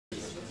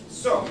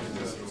So,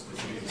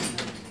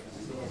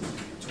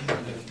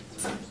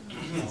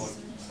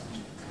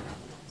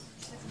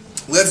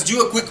 let's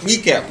do a quick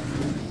recap,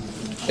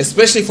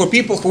 especially for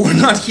people who were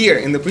not here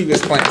in the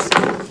previous class.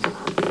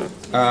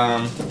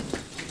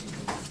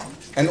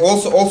 And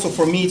also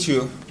for me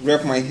to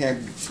wrap my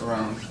head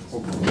around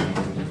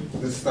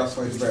this stuff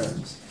slightly better.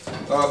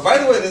 By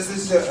the way, this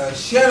is a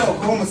shadow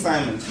home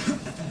assignment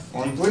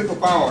on political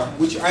power,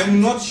 which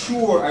I'm not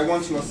sure I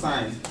want to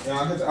assign.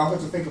 I'll have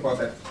to think about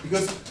that,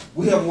 because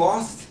we have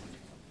lost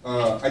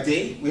a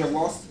day. We have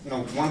lost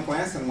one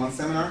class and one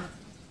seminar,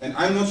 and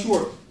I'm not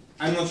sure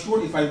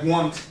if I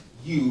want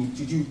you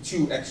to do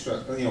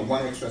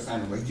one extra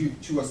assignment, like do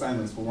 2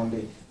 assignments for one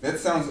day. That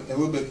sounds a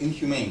little bit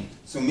inhumane.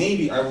 So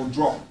maybe I will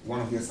drop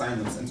one of the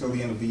assignments until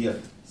the end of the year.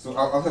 So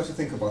I'll have to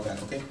think about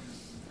that. Okay,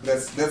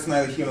 that's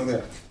neither here nor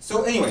there.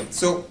 So anyway,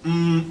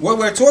 what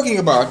we're talking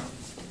about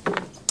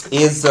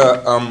is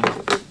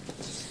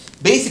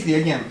basically,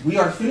 again, we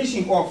are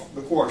finishing off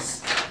the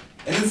course,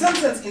 and in some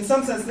sense,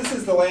 this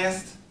is the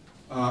last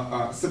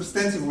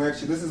substantive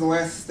lecture. This is the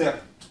last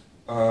step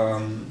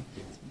on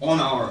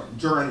our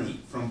journey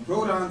from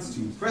protons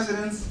to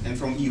presidents and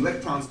from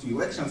electrons to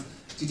elections.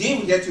 Today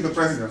we get to the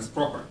presidents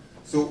proper.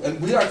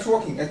 And we are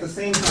talking at the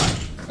same time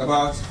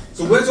about,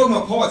 so we're talking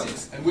about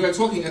politics, and we are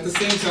talking at the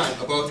same time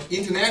about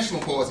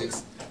international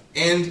politics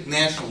and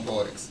national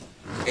politics.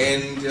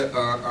 And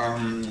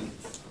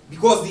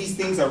because these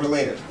things are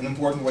related in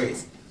important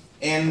ways.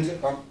 And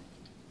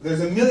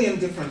there's a million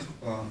different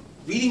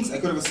readings I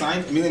could have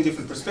assigned, a million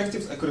different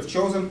perspectives I could have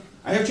chosen.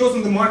 I have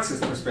chosen the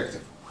Marxist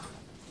perspective.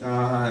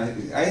 I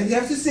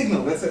have to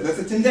signal that's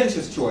a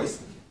tendentious choice,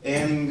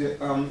 and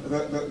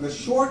the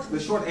short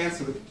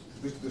answer,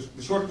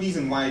 the short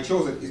reason why I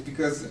chose it is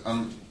because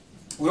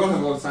we don't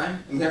have a lot of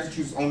time, and we have to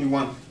choose only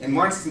one. And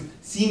Marxism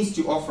seems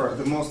to offer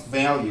the most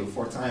value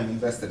for time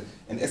invested,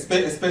 and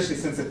especially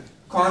since it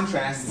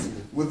contrasts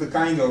with the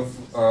kind of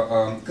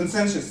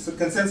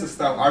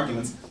consensus-style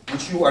arguments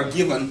which you are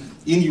given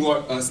in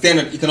your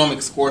standard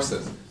economics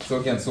courses. So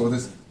again,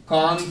 this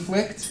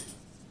conflict,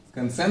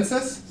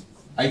 consensus.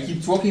 I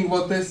keep talking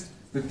about this,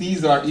 that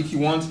these are, if you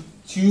want,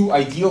 2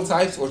 ideal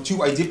types or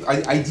 2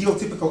 ideal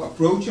typical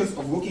approaches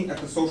of looking at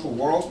the social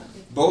world,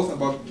 both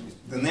about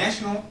the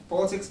national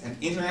politics and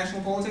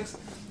international politics.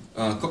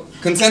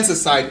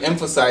 Consensus side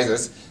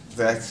emphasizes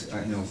that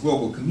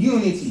global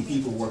community,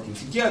 people working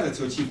together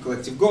to achieve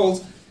collective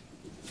goals,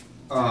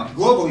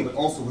 globally but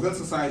also within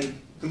society.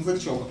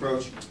 Conflictual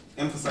approach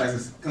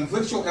emphasizes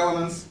conflictual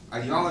elements,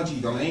 ideology,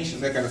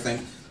 domination, that kind of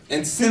thing.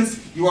 And since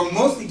you are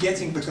mostly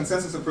getting the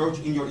consensus approach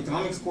in your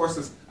economics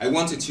courses, I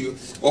wanted to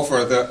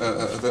offer the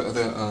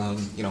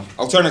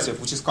alternative,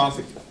 which is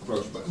conflict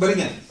approach. But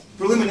again,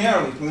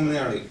 preliminarily,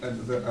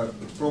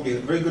 probably a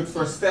very good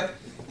first step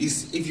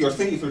is, if you're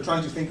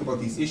trying to think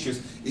about these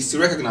issues, is to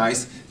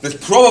recognize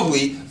that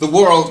probably the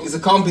world is a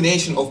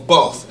combination of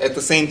both at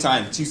the same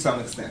time to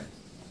some extent.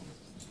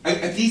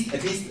 At least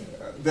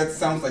that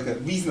sounds like a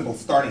reasonable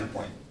starting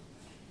point.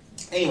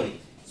 Anyway,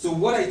 so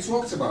what I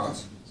talked about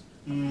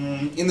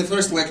in the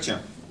first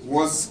lecture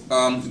was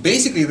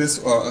basically this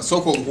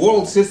so-called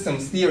world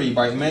systems theory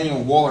by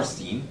Emanuel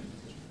Wallerstein,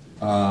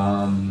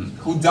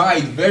 who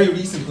died very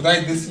recently, who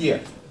died this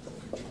year.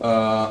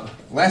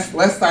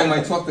 Last time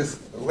I taught this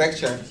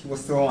lecture, he was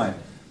still alive.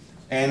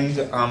 And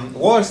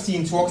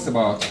Wallerstein talks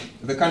about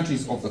the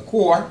countries of the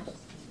core,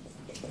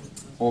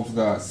 of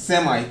the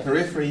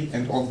semi-periphery,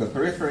 and of the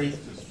periphery.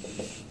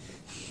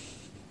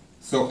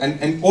 So,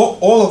 and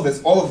all of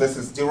this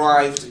is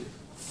derived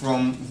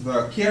from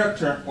the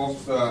character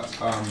of the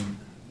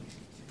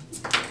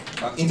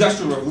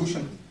Industrial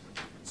Revolution.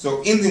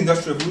 So in the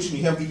Industrial Revolution,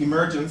 you have the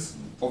emergence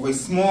of a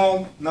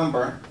small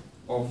number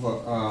of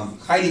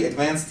highly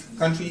advanced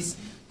countries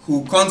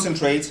who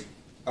concentrate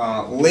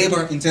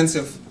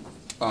labor-intensive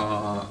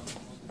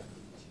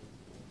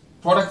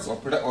products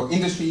or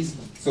industries.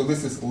 So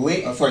this is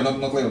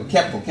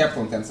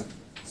capital-intensive.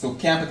 So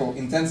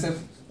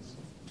capital-intensive,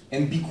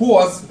 and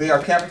because they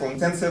are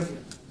capital-intensive,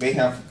 they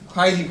have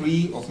high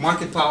degree of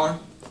market power.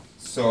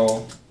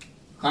 So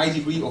high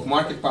degree of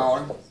market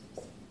power.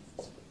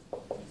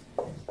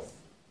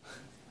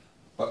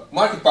 But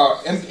market power,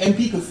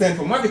 MP could stand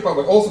for market power,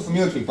 but also for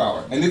military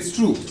power. And it's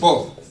true,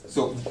 both.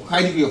 So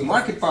high degree of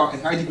market power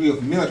and high degree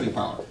of military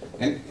power.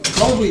 And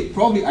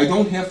probably I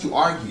don't have to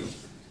argue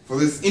for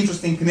this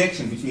interesting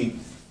connection between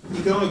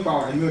economic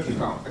power and military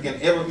power.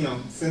 Again, at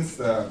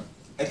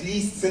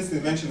least since the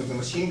invention of the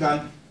machine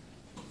gun,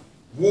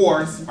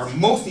 wars are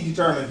mostly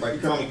determined by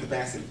economic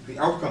capacity. The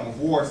outcome of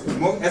wars,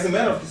 as a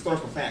matter of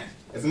historical fact,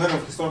 as a matter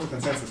of historical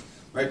consensus,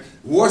 right?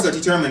 Wars are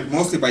determined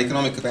mostly by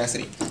economic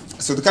capacity.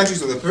 So the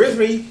countries of the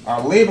periphery are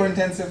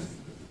labor-intensive.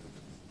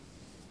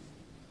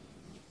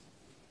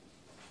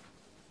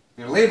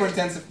 They're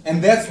labor-intensive,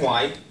 and that's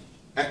why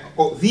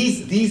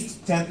these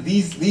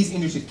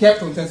industries,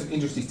 capital-intensive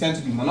industries, tend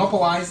to be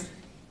monopolized,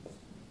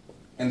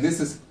 and this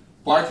is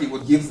partly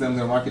what gives them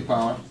their market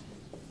power.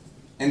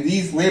 And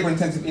these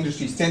labor-intensive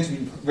industries tend to be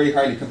very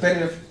highly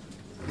competitive.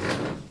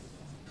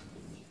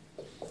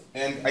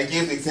 And I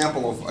gave the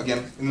example of,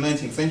 again, in the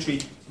 19th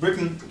century,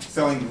 Britain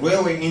selling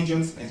railway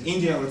engines, and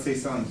India, let's say,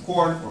 selling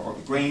corn or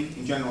grain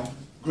in general.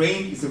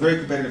 Grain is a very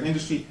competitive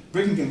industry.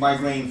 Britain can buy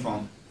grain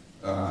from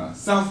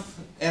South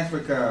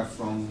Africa,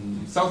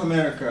 from South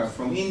America,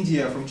 from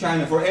India, from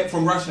China,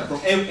 from Russia,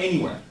 from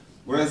anywhere.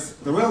 Whereas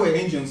the railway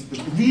engines,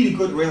 the really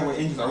good railway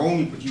engines are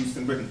only produced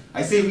in Britain.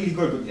 I say really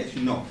good, but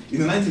actually no. In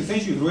the 19th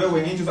century, the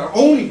railway engines are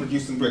only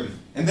produced in Britain.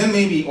 And then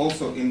maybe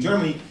also in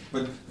Germany,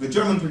 but the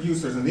German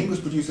producers and the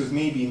English producers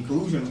may be in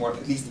collusion, or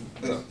at least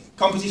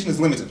competition is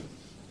limited.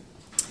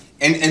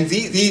 And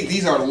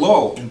these are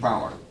low in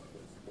power.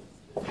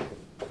 I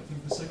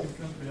think the second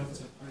country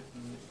after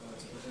Britain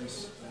to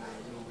produce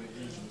railway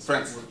engines.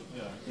 France.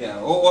 Yeah,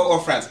 or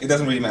France. It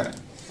doesn't really matter.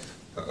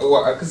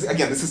 Because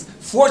again, this is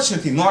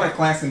fortunately not a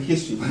class in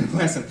history, but a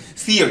class in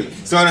theory,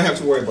 so I don't have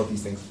to worry about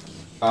these things.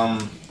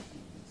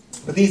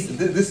 But this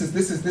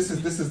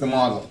is the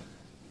model,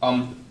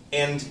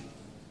 and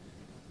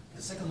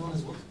the second one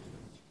is what?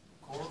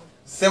 Core?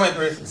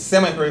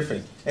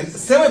 Semi-periphery. And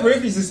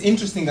semi-periphery is this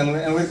interesting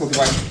analytical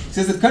device. It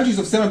says that countries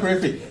of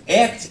semi-periphery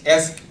act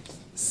as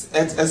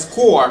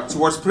core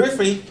towards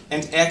periphery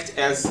and act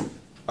as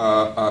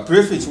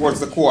periphery towards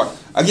the core.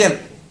 Again,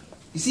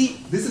 you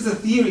see, this is a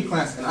theory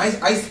class, and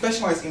I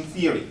specialize in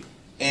theory.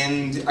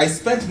 And I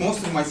spent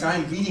most of my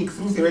time reading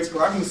through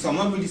theoretical arguments, so I'm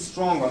not really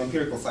strong on the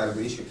empirical side of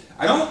the issue.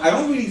 I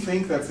don't really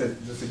think that's a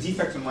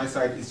defect on my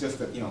side. It's just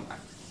that,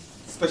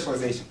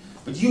 specialization.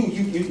 But you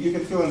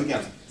can fill in the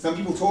gaps. Some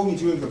people told me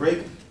during the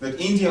break that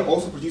India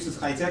also produces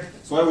high tech,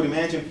 so I would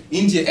imagine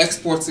India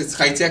exports its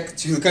high tech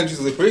to the countries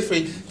of the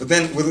periphery, but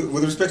then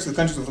with respect to the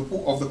countries of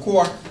the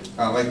core,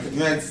 like the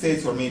United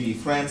States or maybe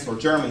France or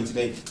Germany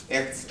today,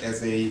 acts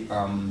as a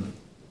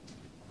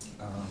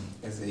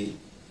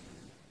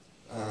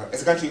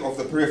country of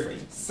the periphery,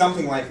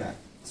 something like that.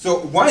 So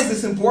why is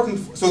this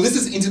important? So this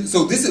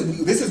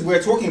is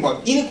we're talking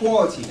about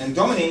inequality and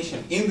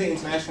domination in the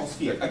international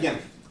sphere. Again,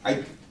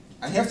 I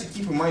have to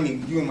keep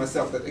reminding you and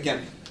myself that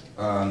again,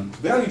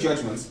 value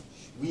judgments,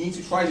 we need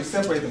to try to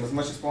separate them as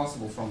much as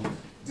possible from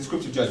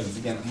descriptive judgments.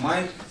 Again,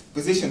 my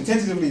position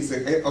tentatively is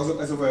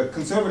as of a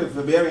conservative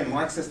Weberian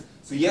Marxist.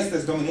 So yes,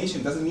 there's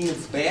domination. Doesn't mean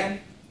it's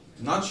bad.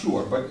 Not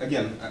sure, but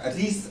again, at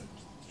least.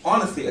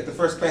 Honestly, at the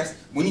first pass,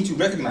 we need to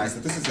recognize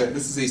that this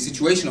is a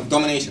situation of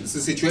domination. This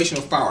is a situation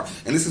of power,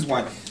 and this is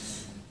why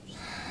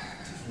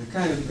the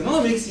kind of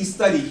economics you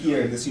study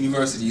here in this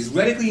university is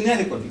radically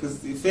inadequate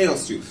because it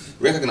fails to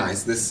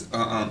recognize this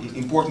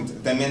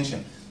important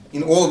dimension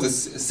in all of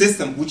this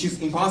system, which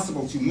is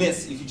impossible to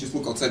miss if you just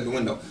look outside the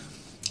window.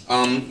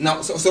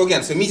 Now, so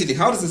immediately,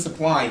 how does this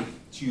apply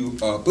to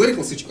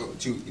political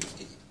situation?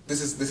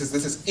 This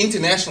is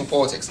international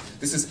politics.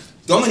 This is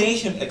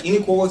domination and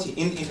inequality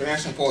in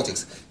international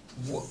politics.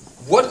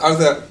 What are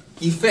the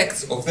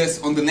effects of this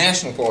on the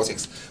national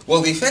politics?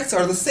 Well, the effects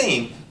are the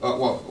same,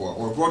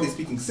 or broadly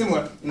speaking,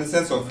 similar in the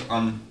sense of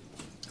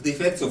the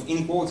effects of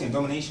inequality and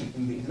domination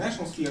in the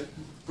international sphere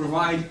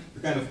provide the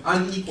kind of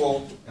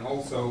unequal and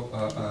also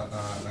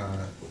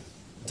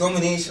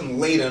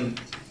domination-laden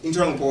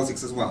internal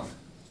politics as well.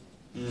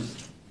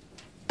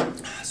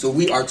 So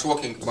we are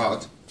talking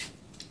about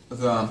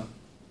the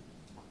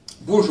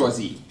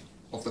bourgeoisie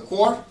of the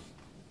core,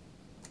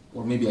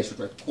 or maybe I should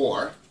write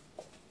core,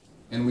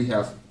 and we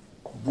have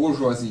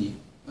bourgeoisie,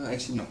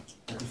 actually no,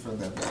 I prefer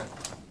that better.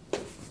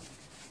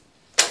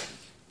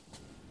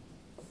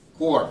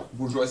 Core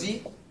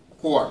bourgeoisie,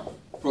 core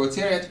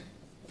proletariat,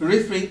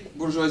 periphery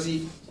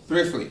bourgeoisie,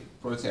 periphery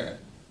proletariat.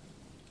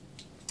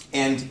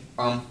 And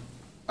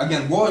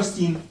again,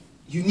 Wallerstein,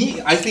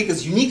 I think,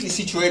 is uniquely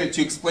situated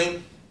to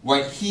explain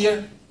why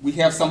here we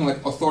have something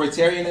like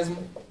authoritarianism,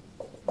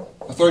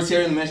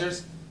 authoritarian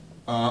measures,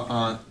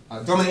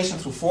 domination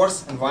through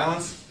force and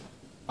violence,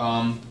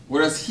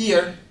 whereas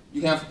here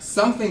you have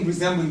something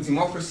resembling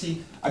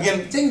democracy.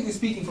 Again, technically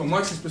speaking, from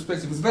Marxist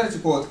perspective, it's better to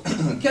call it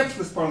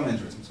capitalist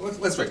parliamentarism. So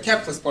let's write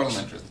capitalist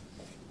parliamentarism.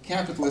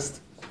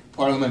 Capitalist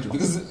parliamentarism,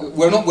 because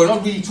we're not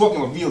really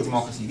talking about real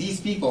democracy. These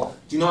people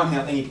do not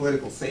have any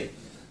political say.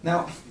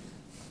 Now,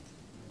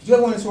 do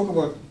you want to talk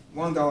about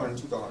 $1 and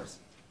 $2?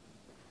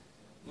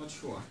 Not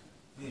sure.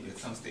 Maybe at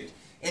some stage.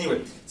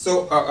 Anyway,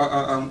 so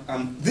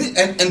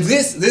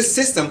this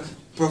system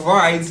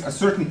provides a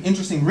certain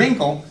interesting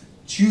wrinkle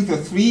to the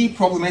three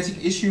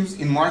problematic issues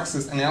in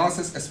Marxist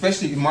analysis,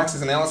 especially in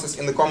Marxist analysis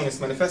in the Communist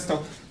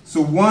Manifesto.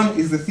 So one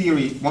is the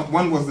theory.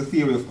 One was the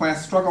theory of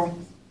class struggle.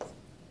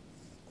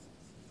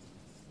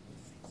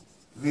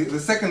 The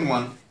second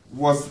one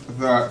was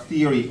the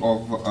theory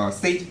of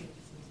state,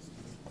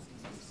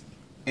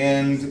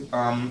 and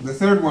the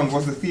third one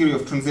was the theory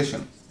of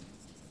transition.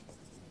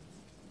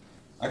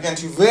 Again,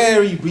 to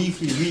very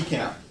briefly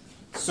recap.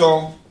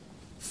 So,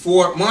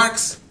 for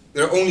Marx,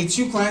 there are only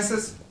two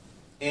classes,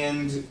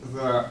 and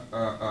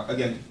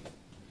again,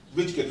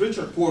 rich get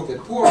richer, poor get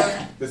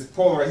poorer. There's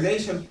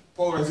polarization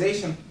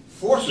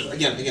forces,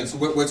 again, so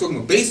we're talking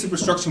about base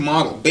superstructure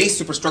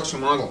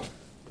model,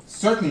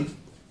 certain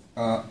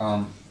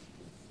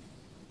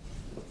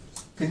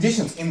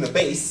conditions in the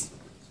base,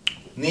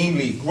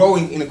 namely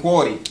growing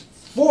inequality,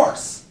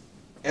 force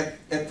on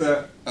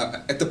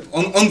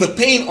the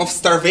pain of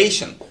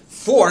starvation,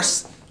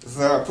 force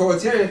the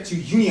proletariat to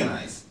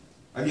unionize.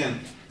 Again,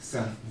 it's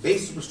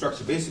base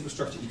superstructure,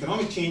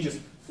 economic changes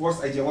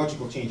force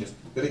ideological changes.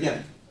 But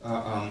again,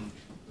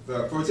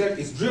 the proletariat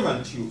is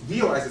driven to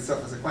realize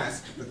itself as a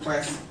class. The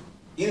class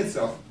in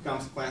itself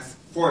becomes a class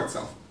for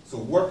itself. So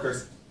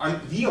workers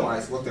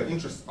realize what their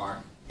interests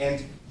are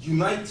and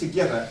unite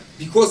together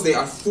because they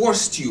are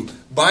forced to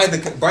by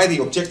the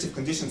objective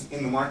conditions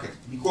in the market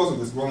because of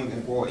this growing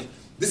inequality.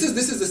 This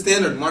is the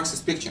standard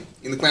Marxist picture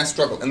in the class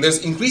struggle, and there's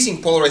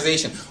increasing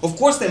polarization. Of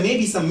course, there may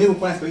be some middle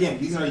class, but again,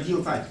 these are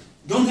ideal types.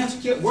 You don't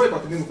have to worry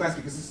about the middle class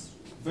because it's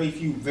very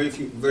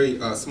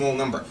small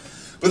number.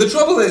 But the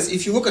trouble is,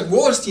 if you look at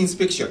Wallerstein's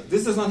picture,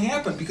 this does not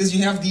happen because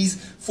you have these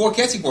four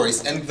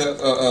categories, and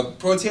the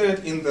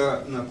proletariat in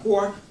the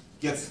core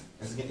gets,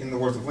 as in the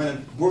words of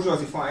Lenin,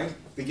 bourgeoisified.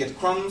 They get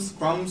crumbs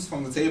from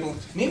the table.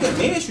 Maybe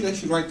I should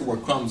actually write the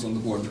word crumbs on the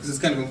board because it's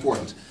kind of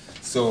important.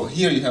 So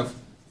here you have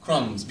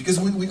crumbs, because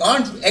we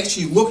aren't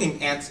actually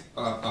looking at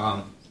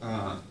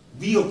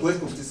real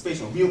political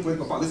participation, real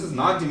political power. This is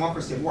not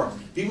democracy at work.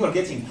 People are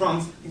getting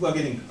crumbs. People are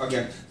getting,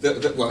 again,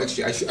 well,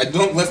 actually,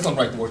 let's not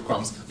write the word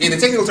crumbs. Okay, the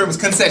technical term is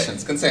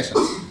concessions.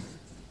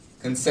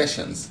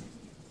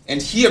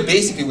 And here,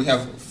 basically, we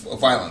have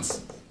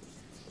violence.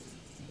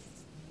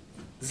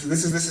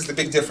 This is the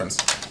big difference.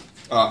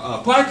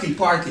 Partly,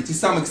 to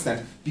some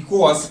extent,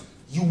 because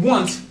you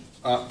want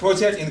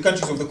proletariat in the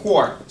countries of the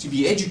core to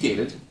be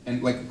educated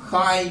and like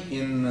high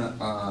in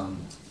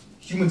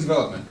human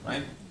development,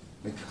 right?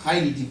 Like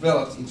highly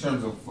developed in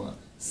terms of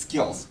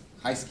skills,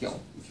 high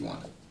skill, if you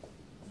want.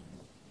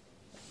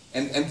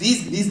 And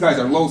these guys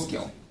are low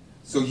skill,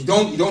 so you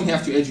don't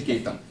have to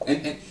educate them.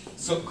 And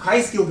so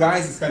high skill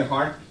guys is kind of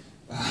hard.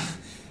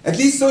 At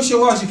least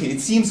sociologically,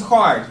 it seems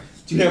hard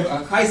to have a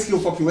high skill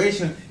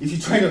population if you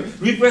try to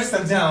repress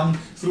them down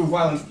through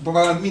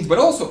violent means. But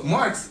also,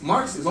 Marx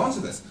is onto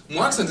this.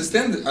 Marx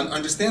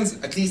understands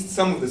at least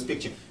some of this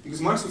picture,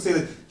 because Marx would say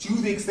that to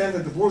the extent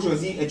that the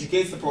bourgeoisie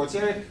educates the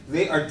proletariat,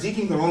 they are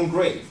digging their own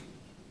grave.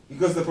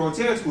 Because the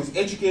proletariat who is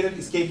educated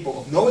is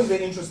capable of knowing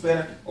their interests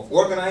better, of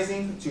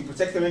organizing to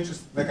protect their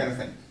interests, that kind of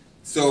thing.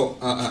 So,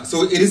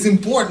 so it is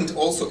important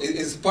also, it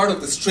is part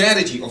of the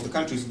strategy of the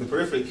countries of the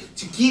periphery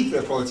to keep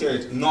the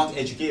proletariat not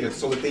educated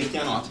so that they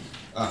cannot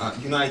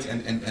unite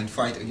and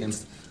fight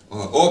against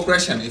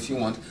oppression, if you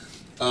want.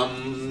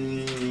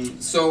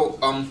 So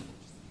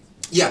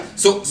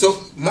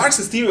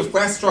Marx's theory of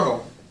class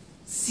struggle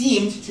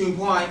seemed to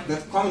imply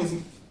that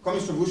communist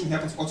revolution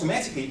happens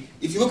automatically.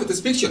 If you look at this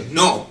picture,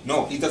 no,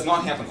 it does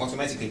not happen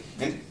automatically.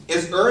 And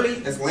as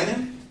early as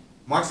Lenin,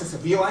 Marxists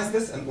have realized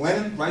this, and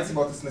Lenin writes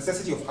about this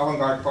necessity of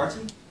avant-garde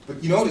party.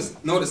 But you notice,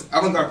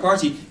 avant-garde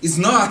party is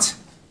not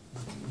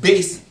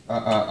base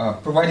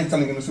providing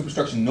something in the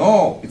superstructure.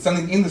 No, it's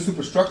something in the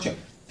superstructure.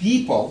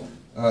 People,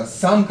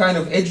 some kind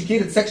of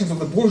educated sections of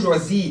the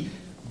bourgeoisie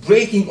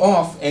breaking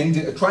off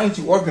and trying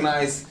to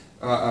organize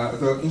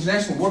the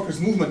international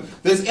workers' movement.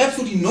 There's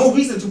absolutely no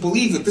reason to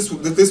believe that this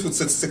would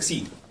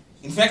succeed.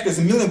 In fact, there's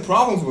a million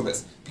problems with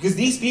this, because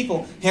these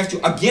people have to,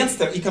 against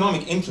their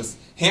economic interests,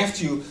 have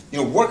to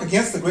work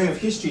against the grain of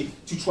history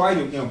to try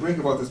to bring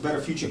about this better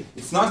future.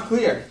 It's not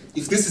clear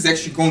if this is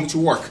actually going to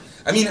work.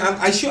 I mean,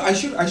 I should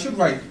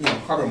write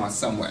Habermas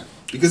somewhere,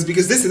 because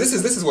this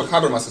is what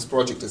Habermas's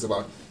project is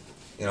about.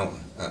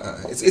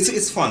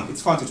 It's fun.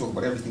 It's fun to talk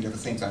about everything at the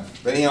same time.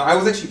 But I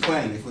was actually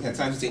planning, if we had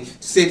time to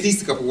say at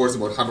least a couple words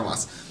about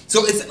Habermas.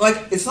 So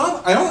it's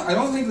not. I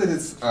don't think that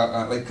it's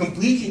like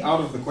completely out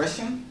of the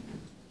question.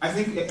 I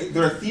think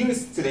there are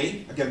theorists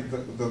today. Again,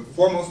 the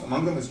foremost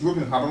among them is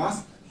Jürgen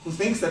Habermas, who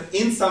thinks that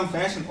in some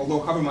fashion,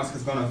 although Habermas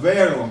has gone a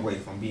very long way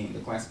from being a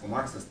classical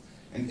Marxist,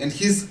 and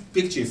his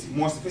picture is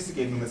more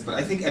sophisticated than this, but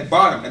I think at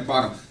bottom,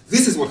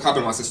 this is what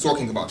Habermas is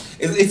talking about.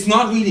 It's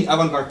not really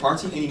avant-garde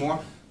party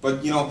anymore,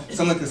 but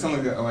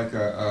something like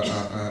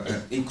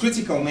a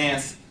critical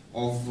mass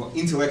of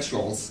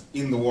intellectuals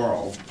in the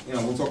world.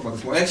 We'll talk about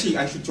this more. Actually,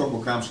 I should talk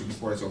about Gramsci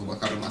before I talk about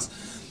Habermas.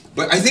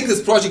 But I think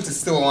this project is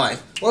still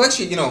alive. Well,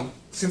 actually,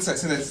 since I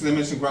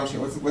mentioned Gramsci,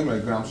 let's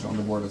write Gramsci on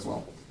the board as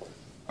well.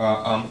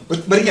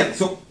 But again,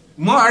 so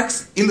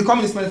Marx, in the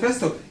Communist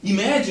Manifesto,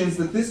 imagines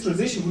that this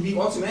transition would be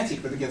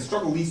automatic, that again,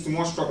 struggle leads to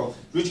more struggle,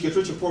 rich get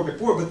richer, poor get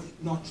poor, but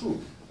not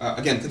true.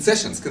 Again,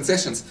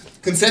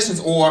 concessions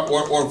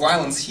or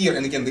violence here,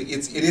 and again, it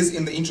is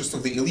in the interest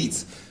of the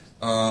elites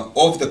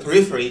of the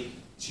periphery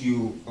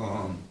to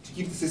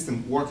keep the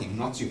system working,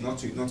 not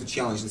to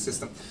challenge the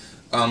system.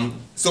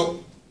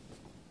 So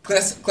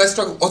class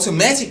struggle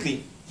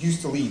automatically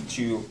used to lead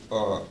to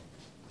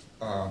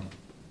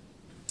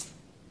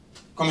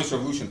communist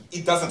revolution.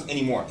 It doesn't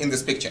anymore in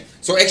this picture.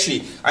 So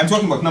actually, I'm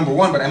talking about number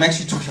one, but I'm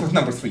actually talking about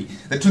number three.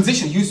 The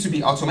transition used to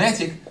be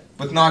automatic,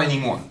 but not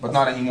anymore.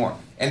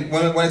 And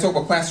when I talk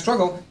about class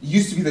struggle, it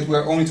used to be that we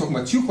were only talking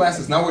about 2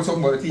 classes. Now we're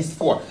talking about at least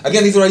 4.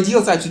 Again, these are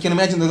ideal types. You can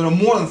imagine that there are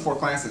more than 4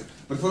 classes.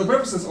 But for the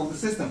purposes of the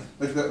system,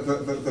 like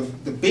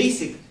the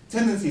basic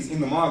tendencies in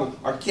the model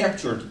are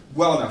captured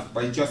well enough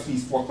by just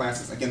these 4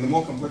 classes. Again, the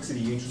more complexity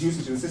you introduce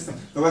into the system,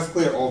 the less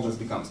clear all this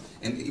becomes.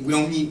 And we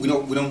don't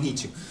need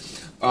to.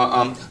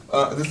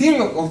 The theory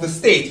of the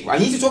state, I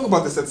need to talk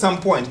about this at some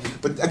point,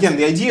 but again,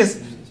 the idea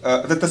is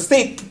that the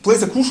state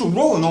plays a crucial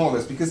role in all of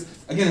this, because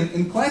again,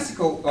 in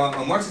classical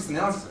Marxist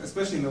analysis,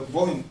 especially in the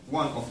volume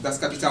 1 of Das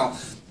Kapital,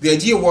 the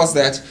idea was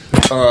that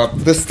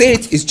the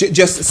state is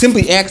just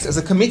simply acts as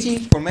a committee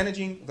for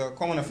managing the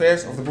common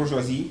affairs of the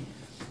bourgeoisie,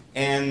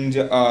 and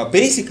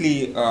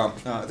basically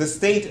the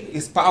state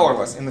is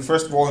powerless in the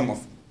first volume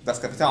of Das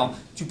Kapital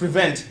to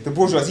prevent the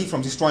bourgeoisie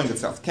from destroying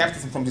itself,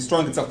 capitalism from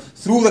destroying itself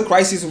through the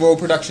crisis of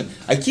overproduction.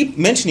 I keep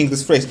mentioning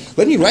this phrase.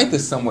 Let me write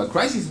this somewhere.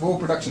 Crisis of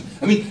overproduction.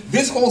 I mean,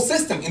 this whole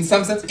system, in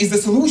some sense, is the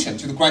solution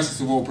to the crisis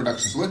of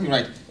overproduction. So let me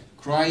write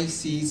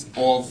crisis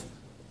of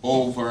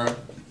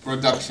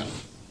overproduction.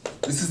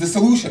 This is the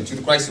solution to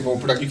the crisis of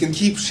overproduction. You can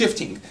keep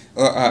shifting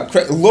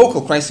local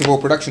crisis of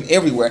overproduction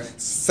everywhere,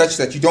 such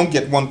that you don't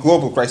get one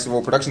global crisis of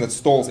overproduction that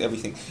stalls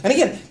everything. And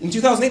again, in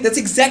 2008, that's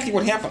exactly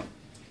what happened.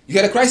 You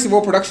had a crisis of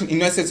overproduction in the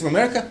United States of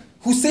America.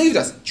 Who saved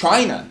us?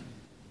 China.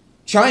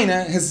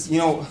 China has,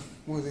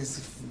 this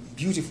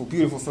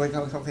beautiful, so like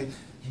how they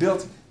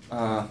built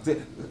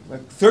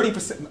like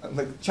 30%,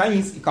 like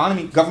Chinese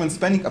economy, government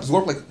spending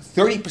absorbed like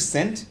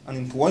 30%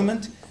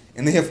 unemployment,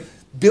 and they have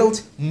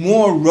built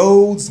more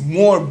roads,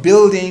 more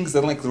buildings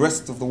than like the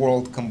rest of the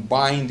world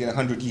combined in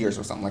 100 years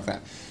or something like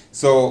that.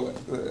 So,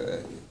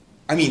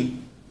 I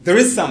mean, there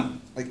is some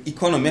like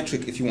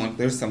econometric, if you want,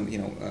 there's some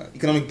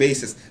economic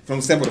basis from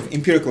the standpoint of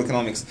empirical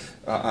economics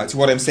to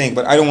what I'm saying,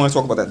 but I don't want to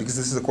talk about that because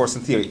this is a course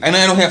in theory, and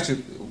I don't have to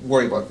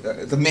worry about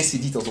the messy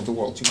details of the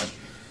world too much.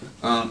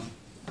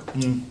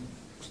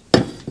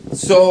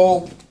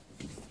 So,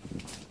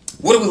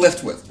 what are we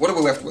left with?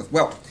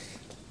 Well,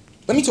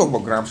 let me talk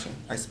about Gramsci,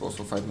 I suppose,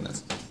 for 5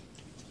 minutes.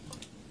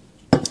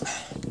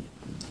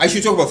 I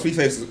should talk about 3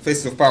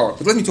 faces of power,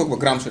 but let me talk about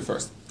Gramsci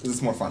first, because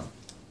it's more fun,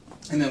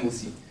 and then we'll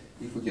see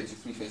if we get to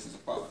 3 faces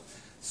of power.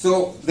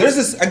 So there's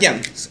this,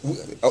 again,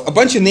 a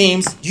bunch of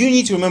names. You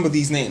need to remember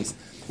these names.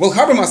 Well,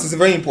 Habermas is a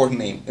very important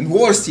name, and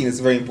Wallerstein is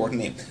a very important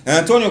name, and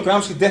Antonio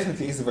Gramsci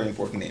definitely is a very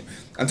important name.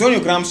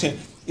 Antonio Gramsci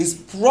is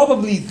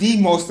probably the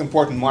most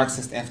important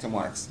Marxist after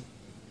Marx.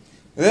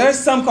 There's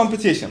some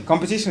competition.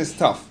 Competition is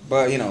tough,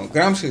 but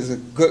Gramsci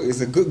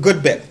is a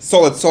good bet,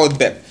 solid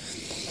bet.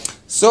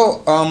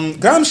 So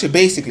Gramsci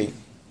basically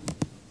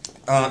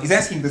is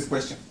asking this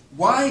question: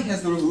 why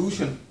has the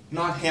revolution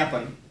not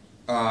happened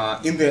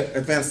in the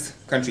advanced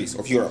countries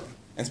of Europe?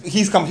 And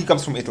he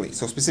comes from Italy,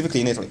 so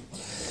specifically in Italy.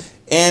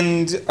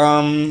 And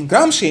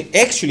Gramsci,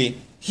 actually,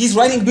 he's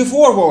writing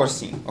before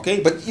Wallerstein, okay?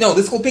 But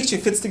this whole picture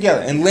fits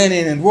together. And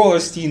Lenin and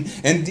Wallerstein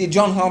and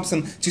John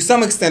Hobson, to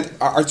some extent,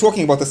 are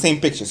talking about the same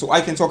picture. So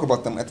I can talk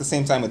about them at the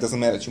same time. It doesn't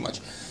matter too much.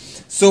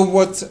 So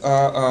what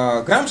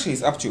Gramsci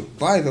is up to,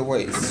 by the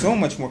way, is so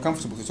much more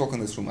comfortable to talk in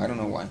this room. I don't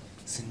know why.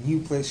 It's a new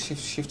place,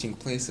 shifting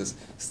places.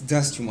 It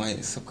does to my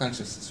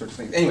subconscious sort of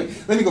thing. Anyway,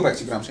 let me go back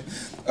to Gramsci.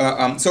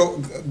 So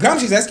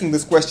Gramsci is asking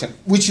this question,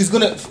 which is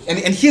going to,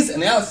 and his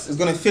analysis is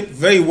going to fit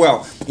very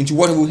well into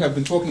what we have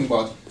been talking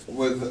about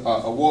with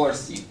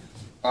Wallerstein.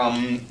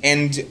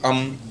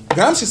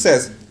 Gramsci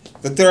says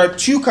that there are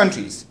 2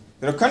 countries.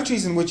 There are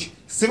countries in which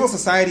civil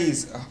society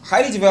is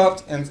highly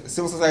developed and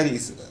civil society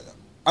is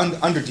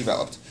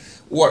underdeveloped.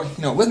 Or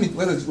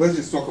let's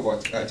just talk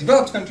about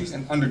developed countries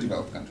and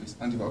undeveloped countries.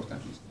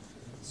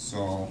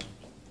 So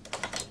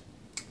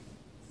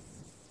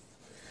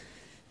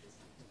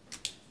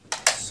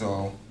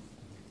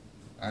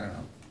I don't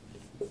know.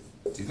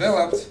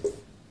 Developed.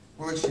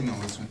 We'll actually know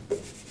this one.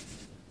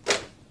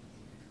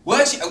 Well,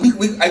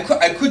 actually,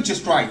 I could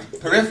just write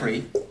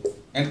periphery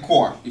and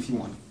core if you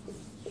want.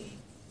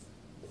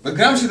 But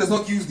Gramsci does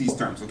not use these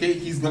terms, okay?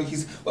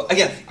 Well,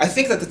 again, I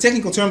think that the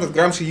technical term that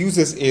Gramsci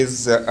uses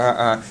is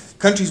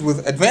countries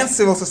with advanced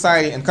civil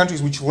society and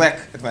countries which lack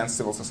advanced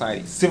civil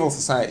society.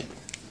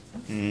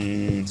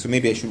 So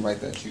maybe I should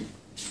write that too.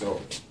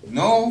 So,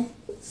 no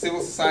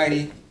civil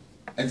society,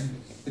 a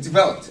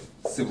developed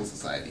civil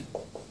society.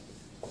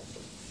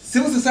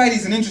 Civil society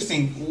is an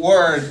interesting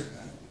word,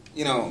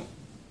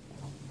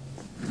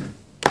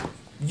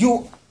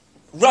 You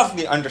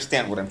roughly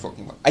understand what I'm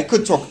talking about. I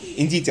could talk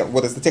in detail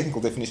what is the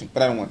technical definition,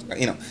 but I don't want to,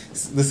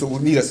 this will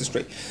lead us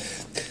astray.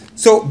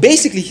 So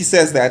basically he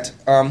says that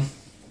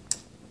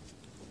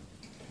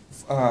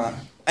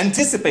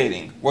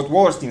anticipating what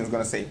Wallerstein is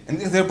going to say,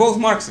 and they're both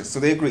Marxists, so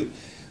they agree.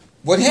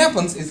 What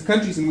happens is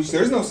countries in which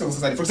there is no civil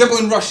society, for example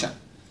in Russia,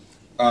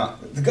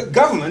 the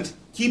government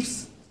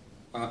keeps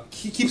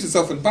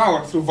itself in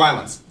power through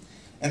violence.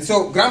 And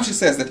so Gramsci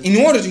says that in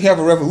order to have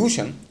a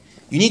revolution,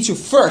 you need to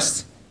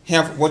first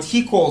have what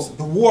he calls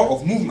the war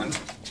of movement,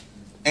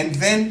 and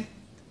then,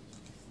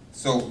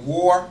 so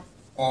war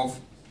of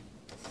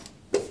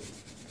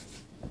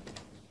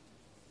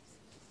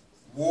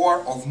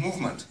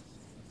movement.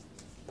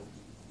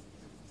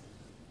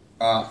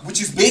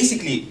 which is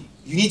basically,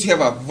 you need to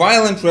have a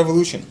violent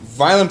revolution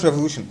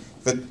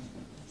that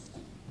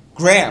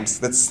grabs,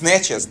 that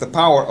snatches the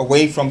power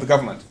away from the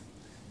government.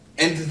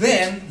 And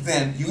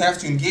then you have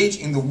to engage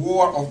in the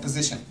war of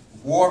position.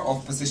 War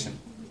of position.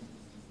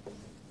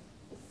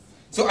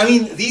 So, I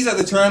mean, these are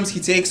the terms he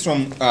takes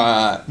from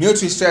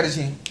military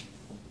strategy.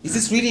 Is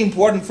this really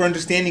important for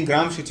understanding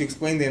Gramsci to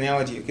explain the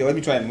analogy? Okay, let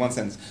me try it in one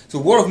sentence. So,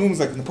 war of movements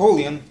like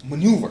Napoleon,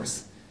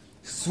 maneuvers,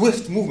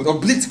 swift movement, or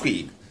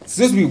blitzkrieg.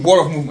 So this would be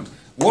war of movement.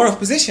 War of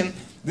position,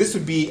 this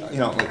would be, you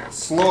know, like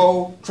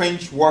slow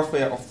trench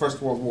warfare of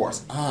First World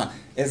Wars.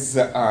 As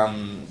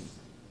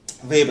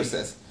Weber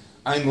says,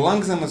 ein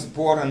langsames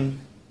Bohren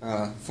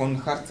von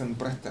harten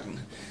Brettern.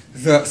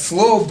 The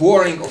slow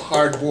boring of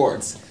hard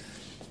boards.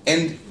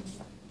 And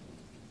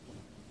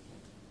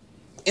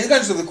in the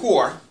countries of the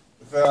core,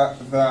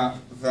 the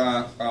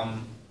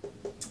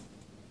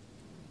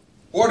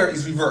order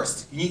is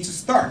reversed. You need to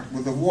start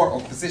with the war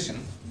of position,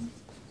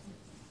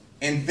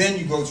 and then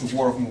you go to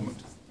war of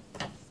movement.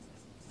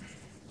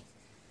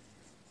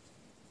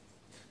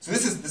 So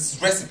this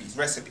is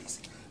recipes.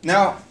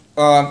 Now,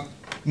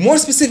 more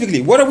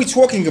specifically, what are we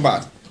talking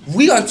about?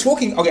 We are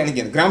talking,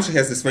 again, Gramsci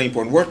has this very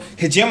important word,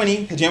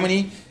 hegemony,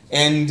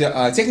 and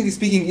technically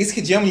speaking, is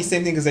hegemony the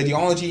same thing as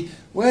ideology?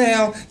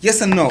 Well, yes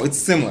and no, it's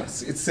similar.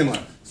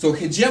 So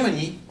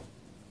hegemony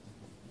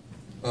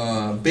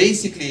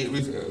basically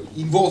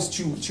involves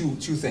two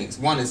things.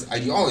 One is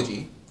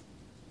ideology,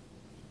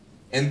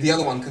 and the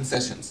other one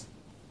concessions.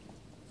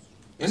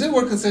 You understand the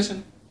word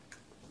concession?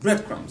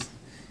 Breadcrumbs.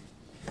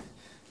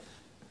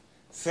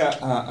 So,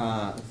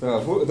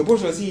 the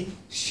bourgeoisie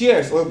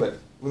shares a little bit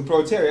with the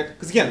proletariat,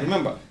 because again,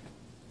 remember,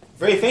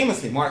 very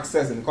famously, Marx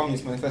says in the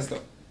Communist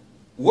Manifesto,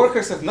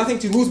 workers have nothing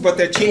to lose but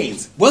their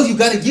chains. Well, you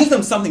got to give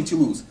them something to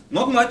lose.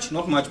 Not much,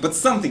 but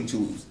something to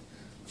lose.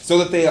 So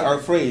that they are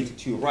afraid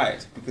to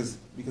riot, because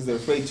they're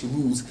afraid to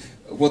lose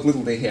what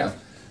little they have.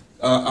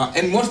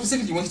 And more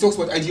specifically, when he talks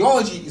about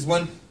ideology, is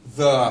when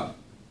the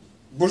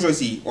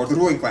bourgeoisie, or the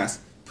ruling class,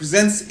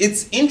 presents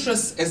its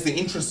interests as the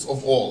interests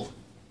of all.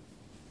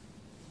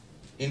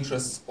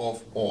 Interests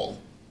of all.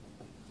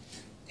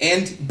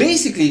 And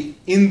basically,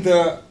 in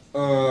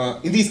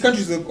these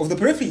countries of the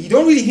periphery, you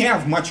don't really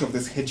have much of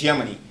this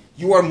hegemony.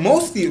 You are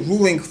mostly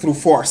ruling through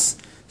force,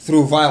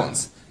 through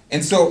violence.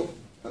 And so,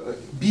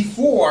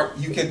 before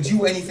you can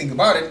do anything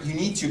about it, you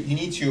need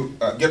to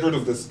get rid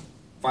of this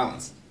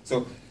violence.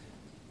 So,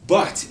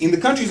 but in the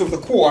countries of the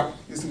core,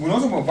 we're not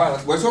talking about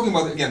violence. We're talking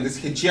about, again, this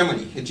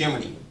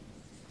hegemony.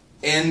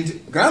 And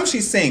Gramsci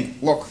is saying,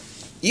 look,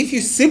 if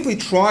you simply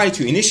try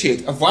to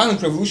initiate a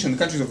violent revolution in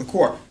the countries of the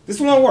core, this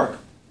will not work.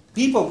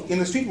 People in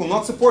the street will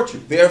not support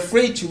you. They are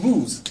afraid to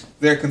lose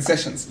their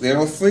concessions. They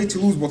are afraid to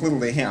lose what little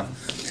they have.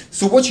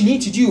 So what you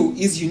need to do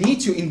is you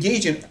need to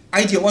engage in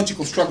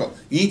ideological struggle.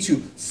 You need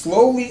to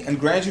slowly and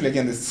gradually,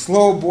 again, this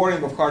slow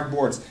boring of hard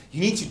boards,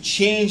 you need to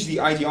change the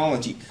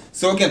ideology.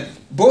 So again,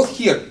 both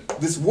here,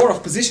 this war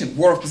of position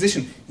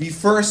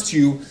refers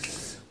to,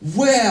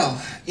 well,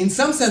 in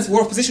some sense,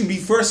 war of position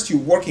refers to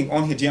working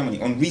on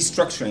hegemony, on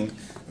restructuring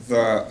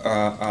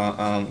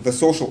the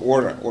social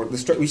order, or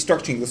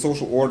restructuring the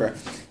social order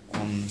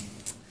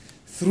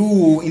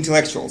through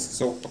intellectuals.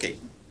 So, okay,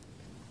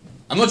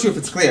 I'm not sure if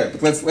it's clear,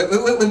 but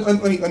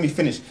let me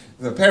finish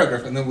the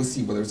paragraph, and then we'll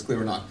see whether it's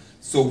clear or not.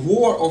 So,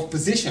 war of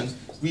position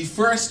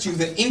refers to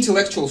the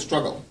intellectual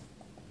struggle,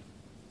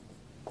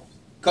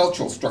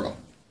 cultural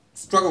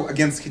struggle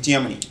against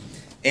hegemony.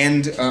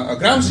 And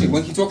Gramsci,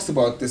 when he talks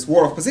about this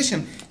war of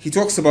position, he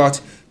talks about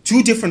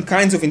two different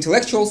kinds of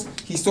intellectuals.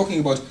 He's talking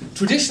about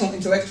traditional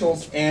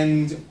intellectuals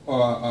and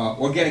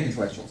organic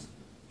intellectuals.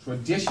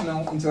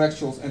 Traditional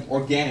intellectuals and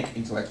organic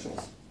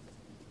intellectuals.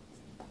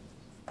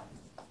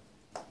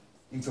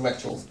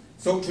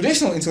 So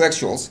traditional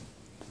intellectuals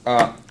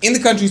in the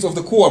countries of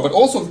the core, but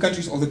also in the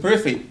countries of the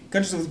periphery.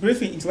 Countries of the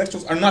periphery,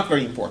 intellectuals are not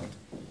very important.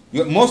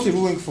 You're mostly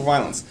ruling for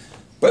violence.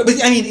 But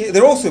I mean,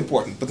 they're also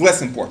important, but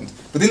less important.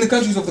 But in the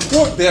countries of the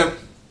core, they're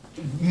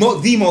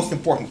the most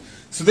important.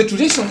 So the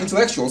traditional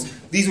intellectuals,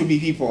 these would be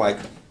people like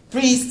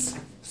priests,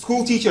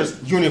 school teachers,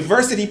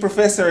 university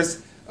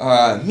professors,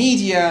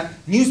 media,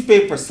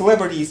 newspapers,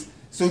 celebrities.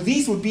 So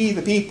these would be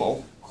the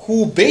people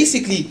who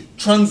basically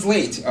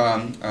translate,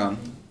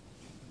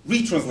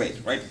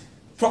 retranslate, right?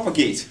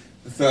 Propagate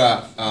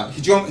the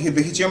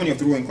hegemony of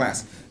the ruling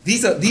class.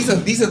 These are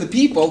the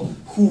people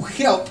who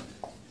help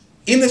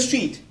in the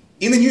street,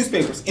 in the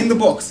newspapers, in the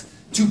books,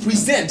 to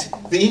present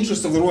the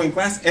interests of the ruling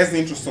class as the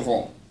interests of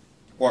all.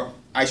 Or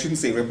I shouldn't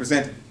say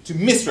represent, to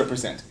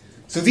misrepresent.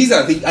 So these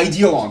are the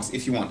ideologues,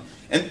 if you want.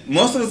 And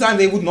most of the time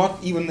they would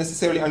not even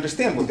necessarily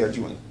understand what they're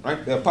doing,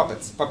 right? They're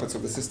puppets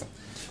of the system.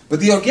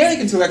 But the organic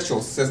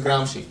intellectuals, says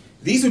Gramsci,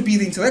 these would be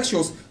the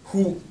intellectuals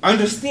who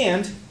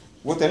understand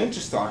what their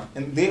interests are,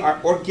 and they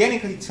are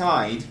organically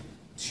tied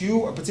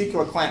to a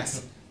particular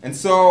class. And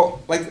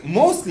so, like,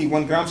 mostly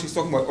when Gramsci is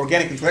talking about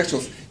organic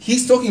intellectuals,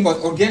 he's talking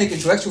about organic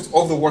intellectuals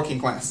of the working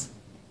class.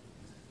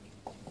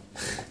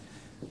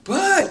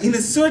 But in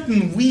a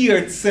certain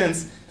weird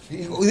sense,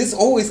 This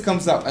always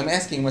comes up. I'm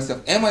asking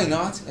myself, am I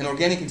not an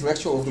organic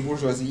intellectual of the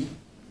bourgeoisie?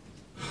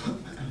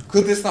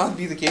 Could this not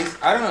be the case?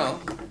 I don't know.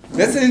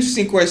 That's an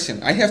interesting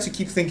question. I have to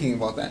keep thinking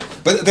about that.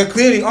 But there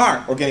clearly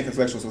are organic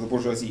intellectuals of the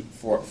bourgeoisie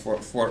for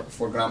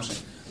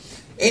Gramsci.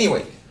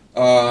 Anyway,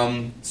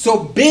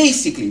 so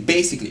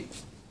basically,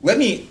 let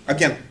me,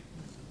 again,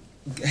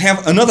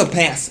 have another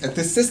pass at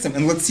this system,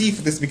 and let's see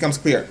if this becomes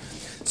clear.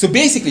 So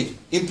basically,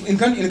 in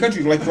a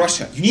country like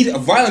Russia, you need a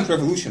violent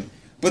revolution,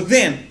 but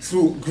then,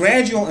 through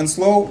gradual and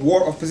slow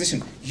war of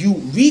position, you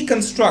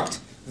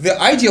reconstruct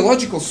the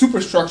ideological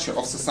superstructure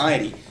of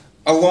society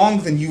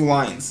along the new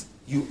lines.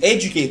 You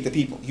educate the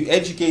people. You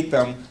educate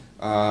them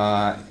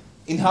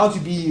in how to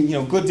be,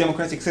 good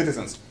democratic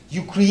citizens.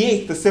 You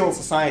create the civil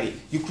society.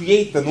 You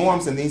create the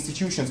norms and the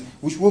institutions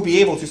which will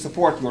be able to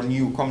support your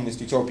new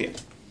communist utopia.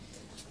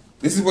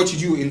 This is what you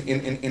do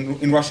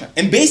in Russia.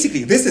 And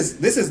basically, this is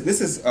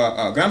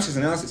Gramsci's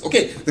analysis.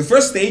 Okay, the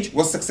first stage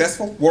was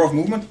successful, war of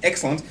movement,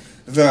 excellent.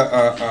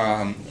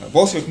 The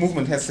Bolshevik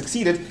movement has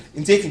succeeded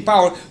in taking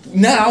power.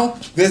 Now,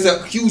 there's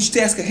a huge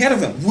task ahead of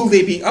them. Will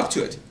they be up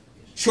to it?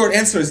 Short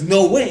answer is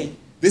no way.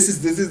 This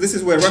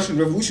is where Russian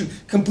Revolution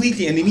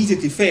completely and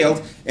immediately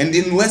failed, and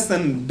in less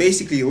than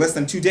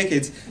 2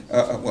 decades,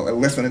 well,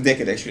 less than a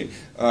decade actually,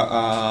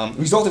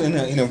 resulted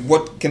in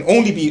what can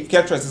only be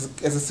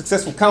characterized as a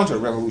successful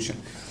counter-revolution.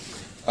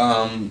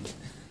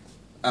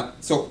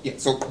 So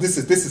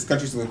this is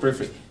countries of the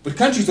periphery, but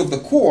countries of the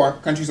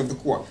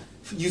core,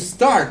 you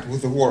start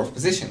with the war of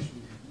position,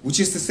 which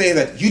is to say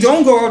that you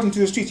don't go out into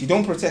the streets, you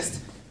don't protest,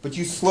 but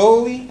you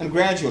slowly and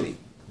gradually.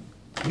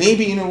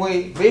 Maybe in a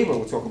way Weber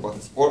will talk about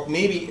this, or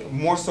maybe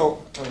more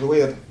so the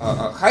way that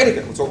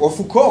Heidegger will talk, or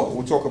Foucault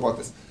will talk about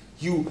this.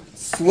 You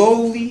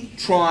slowly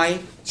try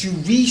to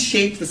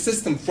reshape the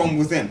system from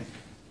within,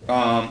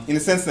 in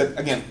the sense that,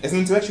 again, as an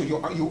intellectual,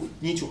 you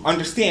need to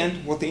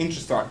understand what the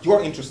interests are,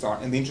 your interests are,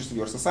 and the interests of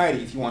your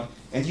society, if you want,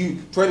 and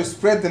you try to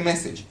spread the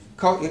message.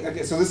 So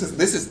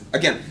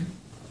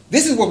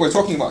this is what we're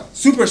talking about.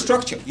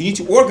 Superstructure. You need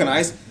to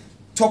organize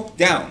top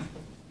down.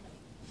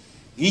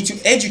 You need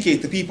to educate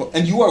the people,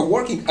 and you are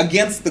working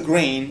against the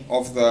grain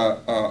of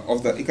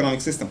the economic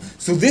system.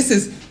 So this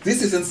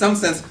is in some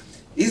sense,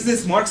 is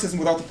this Marxism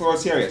without the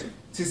proletariat?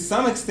 To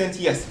some extent,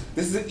 yes.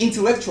 This is an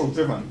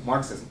intellectual-driven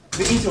Marxism.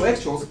 The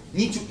intellectuals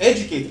need to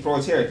educate the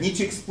proletariat, need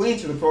to explain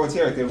to the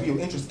proletariat their real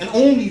interests, and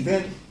only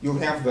then you'll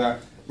have the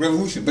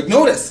revolution. But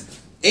notice,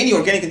 any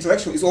organic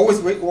intellectual is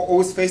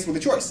always faced with a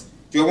choice.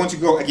 Do I want to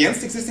go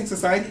against existing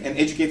society and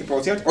educate the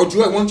proletariat, or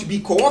do I want to be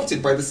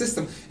co-opted by the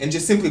system and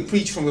just simply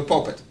preach from the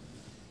pulpit?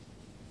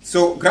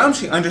 So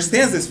Gramsci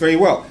understands this very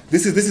well.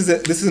 This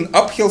is an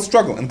uphill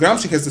struggle, and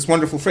Gramsci has this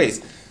wonderful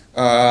phrase: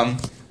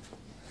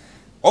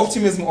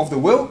 optimism of the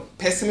will,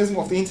 pessimism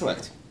of the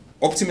intellect.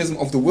 Optimism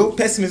of the will,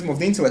 pessimism of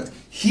the intellect.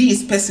 He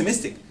is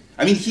pessimistic.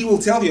 I mean, he will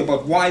tell you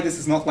about why this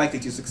is not likely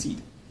to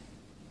succeed.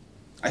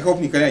 I hope,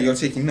 Nikolai, you're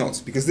taking notes,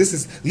 because this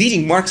is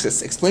leading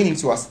Marxists explaining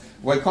to us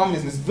why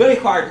communism is very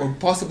hard or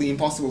possibly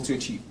impossible to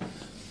achieve.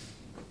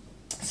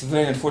 It's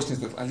very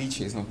unfortunate that Alice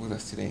is not with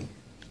us today.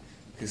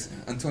 Is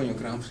Antonio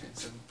Gramsci.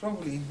 So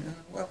probably,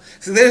 well,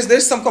 so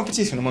there's some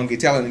competition among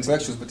Italian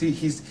intellectuals, but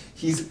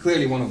he's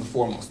clearly one of the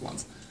foremost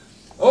ones.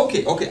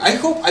 Okay.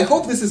 I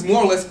hope this is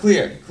more or less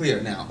clear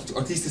now,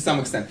 or at least to some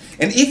extent.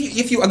 And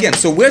if you again,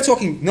 so we're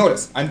talking.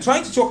 Notice, I'm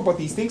trying to talk about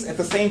these things at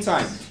the same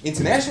time: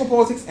 international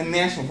politics and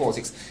national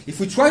politics. If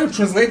we try to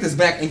translate this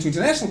back into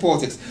international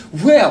politics,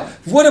 well,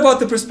 what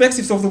about the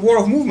perspectives of the war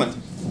of movement?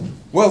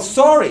 Well,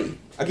 sorry.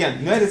 Again,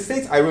 the United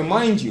States, I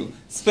remind you,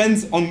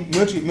 spends on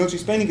military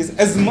spending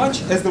as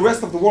much as the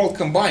rest of the world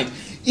combined.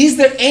 Is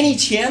there any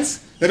chance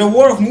that a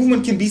war of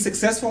movement can be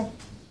successful?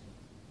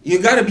 You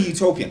gotta be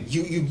utopian.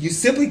 You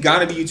simply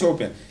gotta be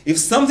utopian. If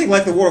something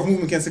like the war of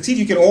movement can succeed,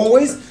 you can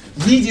always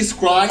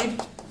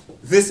re-describe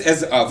this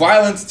as a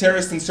violent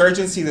terrorist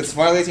insurgency that's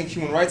violating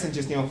human rights and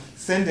just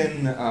send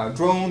in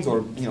drones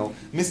or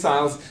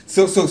missiles.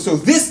 So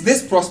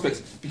this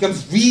prospect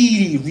becomes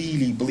really,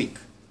 really bleak,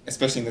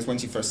 especially in the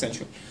 21st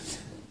century.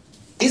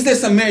 Is there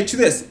some merit to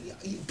this?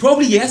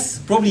 Probably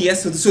yes.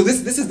 So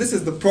this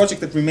is the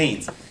project that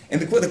remains. And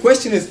the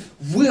question is,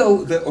 will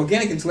the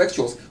organic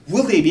intellectuals,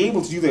 will they be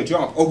able to do their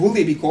job, or will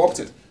they be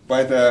co-opted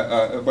by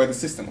the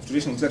system of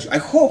traditional intellectuals? I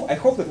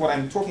hope that what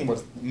I'm talking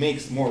about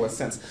makes more or less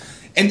sense.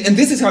 And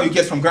this is how you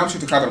get from Gramsci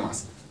to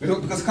Habermas.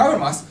 Because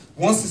Habermas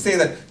wants to say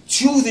that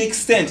to the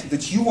extent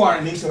that you are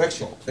an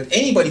intellectual, that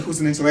anybody who's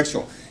an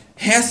intellectual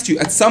has to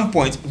at some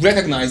point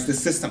recognize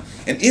this system.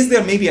 And is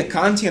there maybe a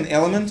Kantian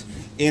element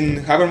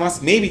in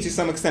Habermas? Maybe to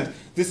some extent.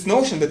 This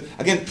notion that,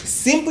 again,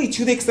 simply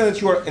to the extent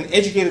that you are an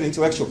educated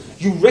intellectual,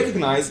 you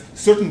recognize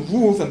certain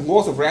rules and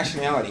laws of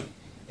rationality.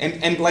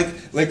 And like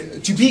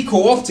to be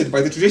co-opted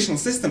by the traditional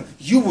system,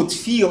 you would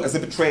feel as a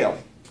betrayal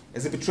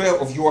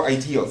of your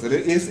ideals. That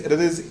it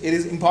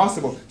is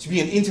impossible to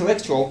be an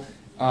intellectual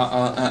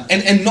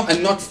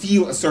and not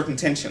feel a certain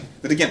tension.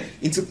 That again,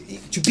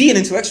 to be an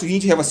intellectual, you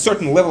need to have a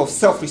certain level of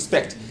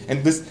self-respect,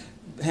 and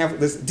have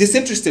this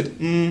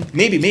disinterested.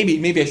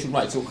 Maybe I should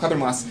write. So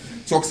Habermas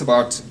talks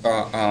about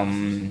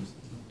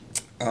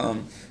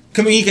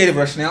Communicative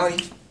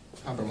rationality,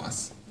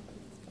 Habermas.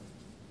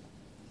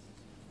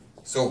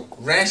 So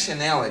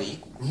rationality,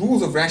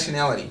 rules of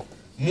rationality.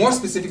 More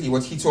specifically,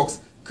 what he talks,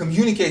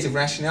 communicative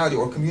rationality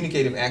or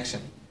communicative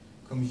action.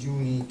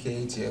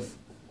 Communicative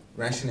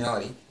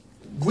rationality.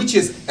 Which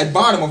is, at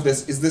bottom of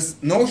this, is this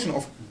notion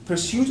of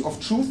pursuit of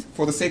truth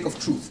for the sake of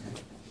truth.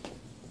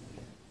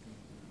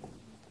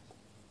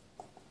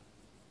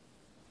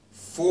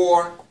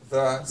 For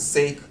the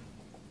sake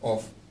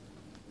of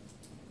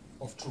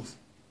truth.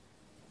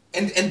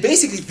 And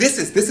basically this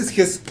is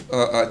his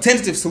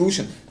tentative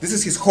solution. This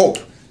is his hope.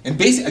 And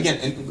basically, again,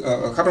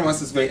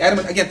 Habermas is very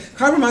adamant. Again,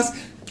 Habermas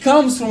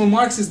comes from a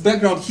Marxist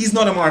background. He's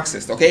not a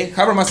Marxist, okay?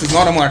 Habermas is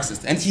not a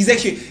Marxist. And he's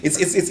actually,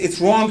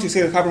 it's wrong to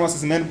say that Habermas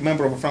is a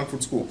member of a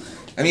Frankfurt school.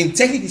 I mean,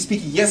 technically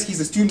speaking, yes,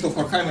 he's a student of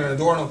Horkheimer and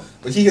Adorno,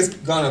 but he has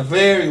gone a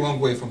very long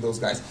way from those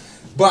guys.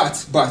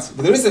 But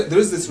there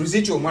is this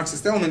residual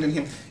Marxist element in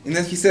him, and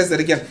then he says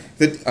that again,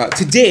 that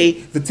today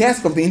the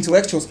task of the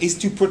intellectuals is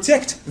to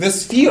protect the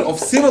sphere of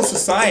civil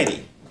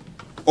society,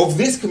 of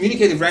this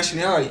communicative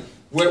rationality,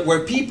 where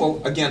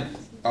people again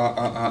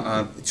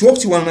talk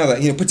to one another,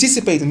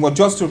 participate in what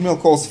John Stuart Mill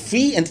calls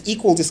free and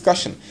equal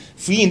discussion,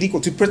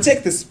 to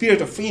protect the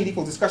spirit of free and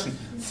equal discussion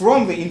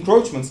from the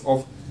encroachments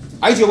of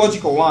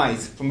ideological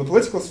lies from the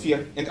political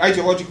sphere and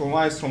ideological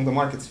lies from the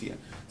market sphere.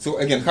 So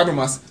again,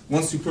 Habermas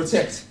wants to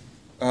protect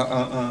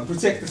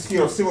the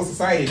sphere of civil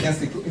society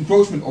against the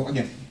encroachment of,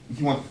 again, if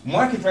you want,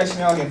 market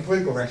rationality and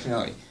political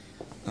rationality.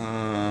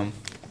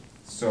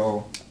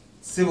 So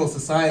civil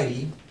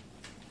society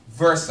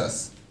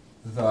versus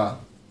the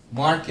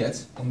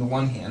market on the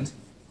one hand,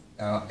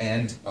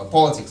 and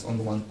politics on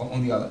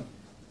the other.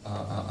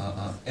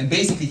 And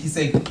basically he's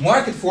saying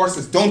market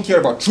forces don't care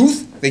about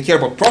truth, they care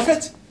about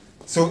profit.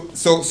 So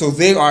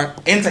they are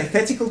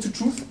antithetical to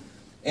truth.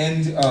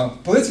 And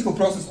political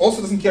process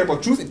also doesn't care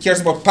about truth, it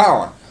cares about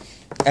power.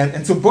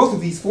 And so both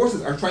of these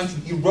forces are trying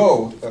to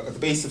erode the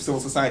base of civil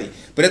society.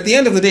 But at the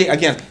end of the day,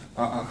 again,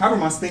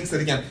 Habermas thinks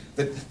that, again,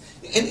 that,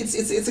 and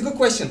it's a good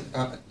question.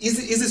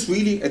 Is this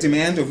really a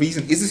demand of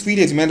reason? Is this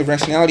really a demand of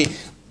rationality?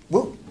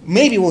 Well,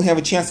 maybe we'll have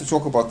a chance to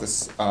talk about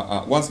this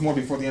once more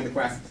before the end of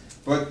class.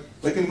 But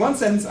like in one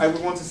sentence, I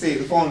would want to say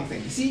the following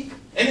thing. You see,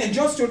 and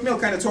John Stuart Mill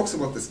kind of talks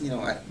about this.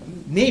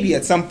 Maybe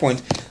at some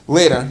point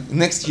later,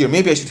 next year,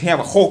 maybe I should have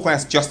a whole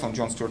class just on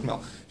John Stuart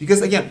Mill.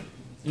 Because again,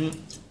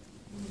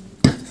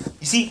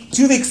 you see,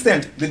 to the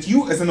extent that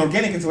you as an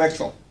organic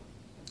intellectual,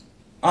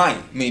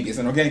 I, maybe as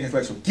an organic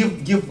intellectual,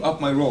 give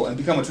up my role and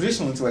become a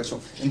traditional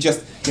intellectual and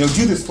just do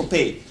this for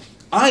pay,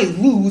 I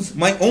lose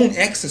my own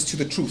access to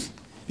the truth.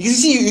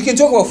 Because you see, you can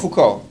talk about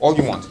Foucault all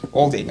you want,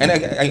 all day.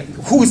 And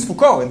who is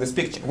Foucault in this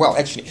picture? Well,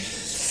 actually,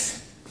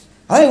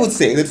 I would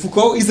say that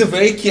Foucault is a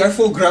very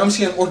careful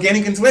Gramscian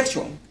organic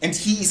intellectual. And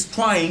he is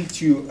trying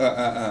to,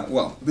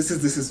 well, this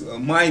is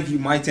my view,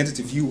 my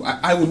tentative view.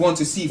 I would want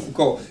to see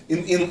Foucault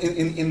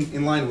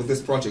in line with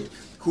this project,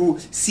 who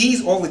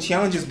sees all the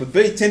challenges but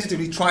very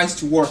tentatively tries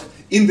to work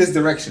in this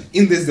direction,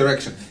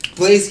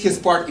 plays his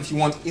part, if you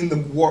want, in the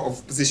war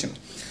of position.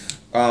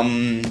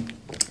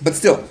 But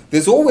still,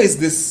 there's always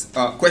this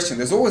question,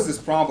 there's always this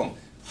problem.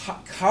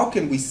 How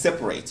can we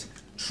separate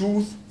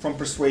truth from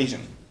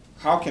persuasion?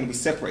 How can we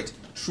separate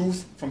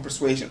truth from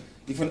persuasion?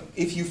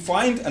 If you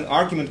find an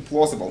argument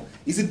plausible,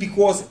 is it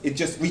because it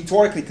just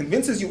rhetorically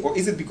convinces you, or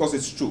is it because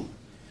it's true?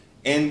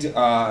 And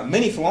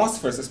many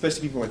philosophers,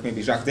 especially people like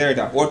maybe Jacques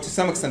Derrida, or to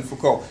some extent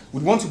Foucault,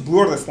 would want to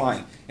blur this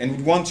line and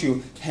would want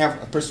to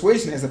have a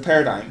persuasion as a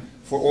paradigm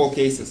for all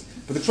cases.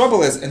 But the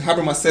trouble is, and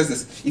Habermas says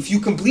this, if you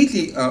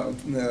completely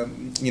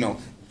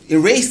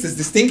erase this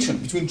distinction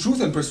between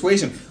truth and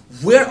persuasion,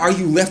 where are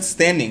you left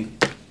standing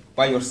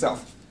by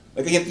yourself?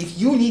 Like again, if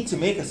you need to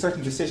make a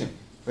certain decision,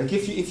 like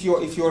if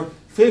your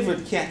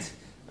favorite cat,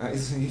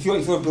 if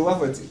your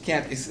beloved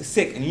cat is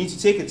sick and you need to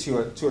take it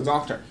to a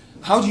doctor,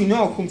 how do you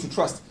know whom to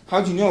trust?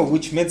 How do you know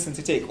which medicine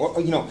to take? Or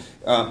in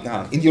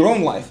your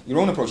own life, your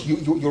own approach,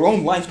 your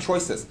own life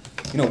choices.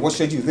 What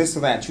should I do? This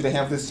or that? Should I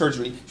have this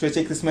surgery? Should I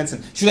take this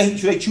medicine? Should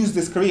I choose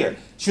this career?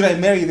 Should I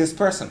marry this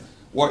person?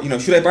 Or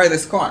should I buy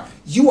this car?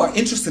 You are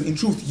interested in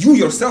truth. You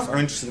yourself are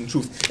interested in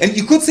truth. And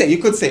you could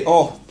say,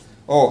 oh,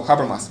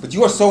 Habermas, but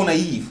you are so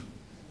naive.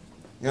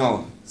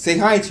 Say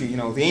hi to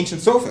the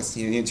ancient sophists,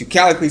 to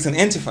Callicles and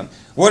Antiphon.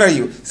 What are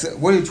you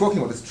talking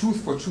about? It's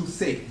truth for truth's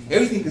sake.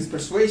 Everything is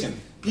persuasion.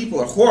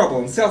 People are horrible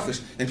and selfish,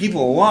 and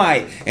people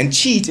lie and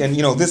cheat, and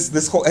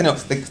this whole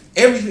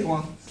everything.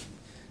 Well,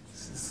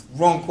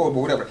 wrong quote, but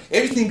whatever.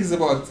 Everything is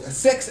about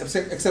sex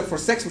except for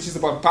sex, which is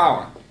about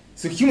power.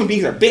 So human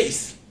beings are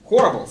base,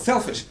 horrible,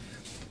 selfish.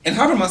 And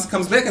Habermas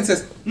comes back and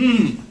says,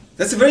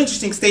 that's a very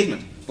interesting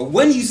statement. But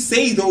when you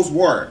say those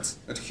words,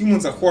 that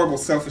humans are horrible,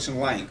 selfish, and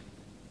lying,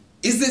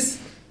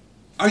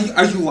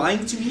 are you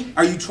lying to me?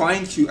 Are you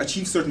trying to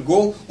achieve certain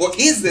goal? Or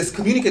is this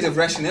communicative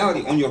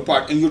rationality on your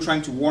part and you're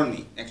trying to warn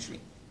me, actually?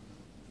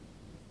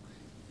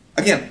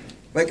 Again,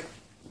 like,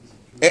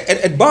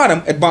 at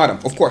bottom,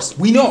 of course,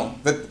 we know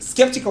that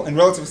skeptical and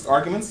relativist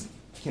arguments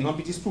cannot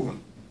be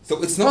disproven.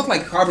 So it's not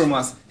like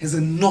Habermas has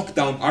a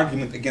knockdown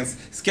argument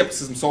against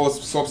skepticism,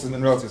 solipsism,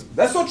 and relativism.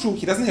 That's not true.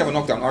 He doesn't have a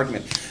knockdown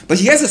argument. But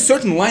he has a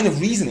certain line of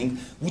reasoning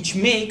which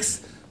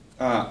makes,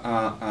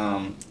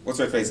 what's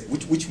the right phrase?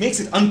 Which makes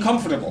it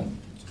uncomfortable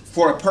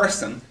for a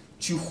person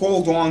to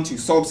hold on to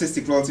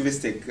solipsistic,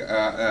 relativistic,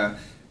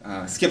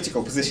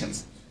 skeptical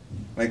positions.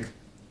 Like,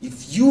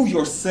 if you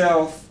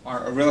yourself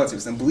are a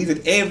relativist and believe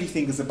that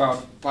everything is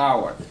about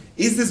power,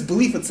 is this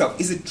belief itself,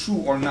 is it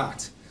true or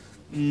not?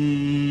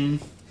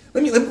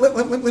 Let me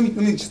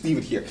just leave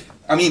it here.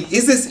 I mean,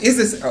 is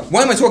this?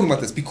 Why am I talking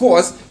about this?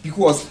 Because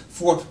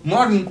for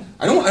modern,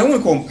 I don't want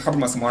to call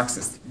Habermas a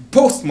Marxist,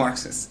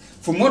 post-Marxist.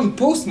 For modern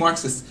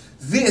post-Marxists,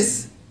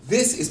 this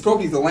is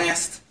probably the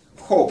last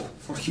hope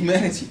for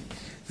humanity.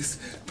 This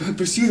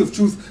pursuit of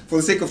truth for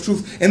the sake of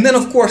truth. And then,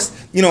 of course,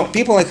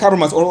 people like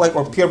Habermas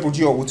or Pierre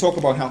Bourdieu will talk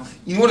about how,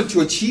 in order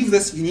to achieve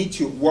this, you need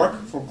to work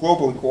for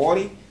global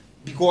equality,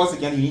 because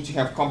again, you need to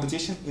have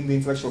competition in the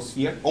intellectual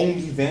sphere.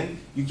 Only then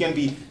you can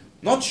be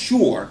not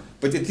sure,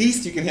 but at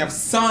least you can have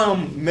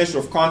some measure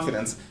of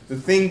confidence that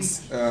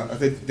things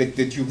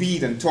that you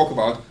read and talk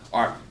about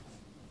are,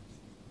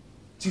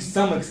 to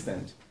some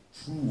extent,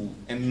 true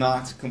and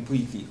not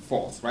completely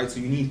false, right? So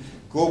you need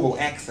global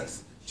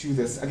access to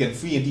this, again,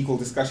 free and equal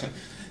discussion.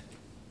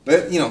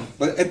 But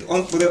but at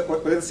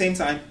the same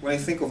time, when I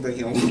think of the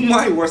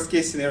my worst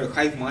case scenario,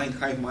 hive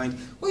mind,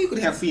 well, you could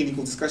have free and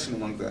equal discussion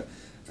among the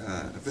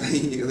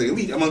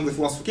elite, among the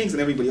philosopher kings,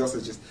 and everybody else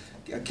is just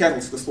cattle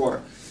to the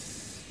slaughter.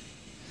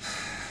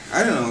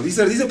 I don't know. These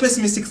are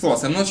pessimistic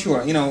thoughts. I'm not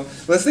sure.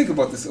 Let's think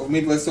about this, or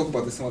maybe let's talk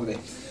about this some other day.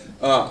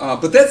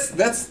 But that's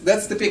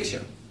the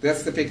picture.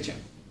 That's the picture.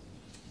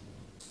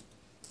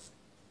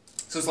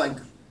 So it's like,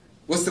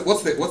 what's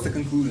the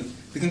conclusion?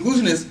 The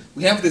conclusion is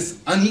we have this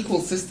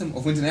unequal system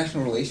of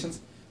international relations,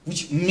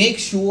 which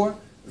makes sure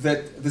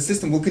that the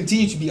system will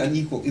continue to be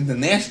unequal in the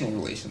national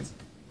relations,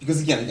 because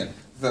again,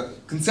 the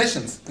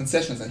concessions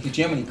and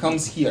hegemony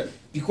comes here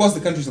because the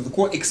countries of the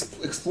core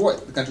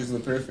exploit the countries of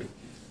the periphery.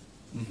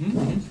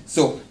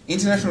 So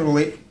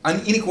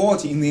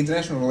inequality in the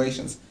international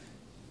relations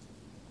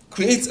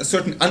creates a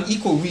certain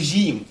unequal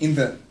regime in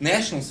the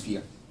national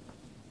sphere.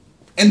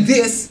 And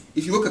this,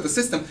 if you look at the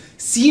system,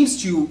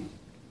 seems to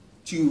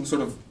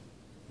sort of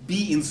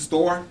be in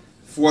store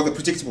for the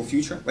predictable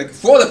future. Like,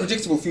 for the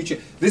predictable future,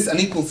 this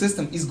unequal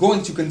system is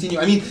going to continue.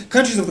 I mean,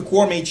 countries of the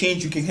core may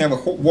change. You can have a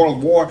whole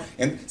world war,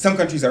 and some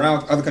countries are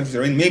out, other countries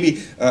are in.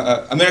 Maybe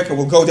America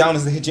will go down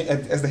as the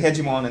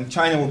hegemon, and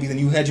China will be the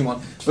new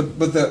hegemon.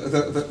 But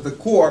the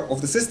core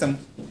of the system,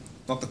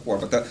 not the core,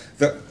 but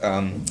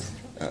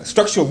the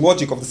structural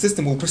logic of the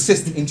system will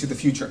persist into the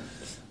future.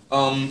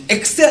 And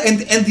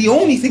the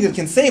only thing that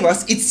can save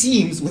us, it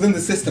seems, within the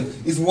system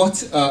is what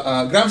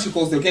Gramsci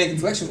calls the organic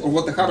intellectuals, or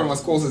what the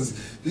Habermas calls as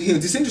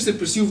disinterested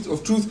pursuit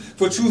of truth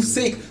for truth's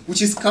sake,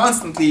 which is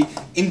constantly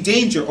in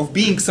danger of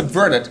being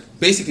subverted.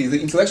 Basically, the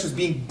intellectuals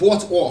being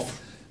bought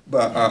off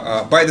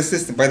by the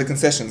system, by the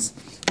concessions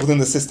within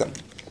the system.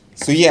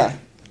 So yeah,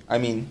 I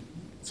mean,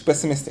 it's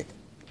pessimistic.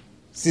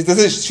 See, does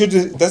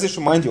this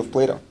remind you of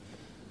Plato?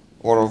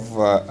 Or of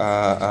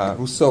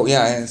Rousseau?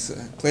 Yeah, it's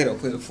Plato,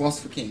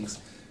 Philosopher Kings.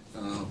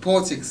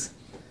 Politics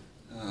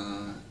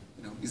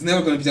is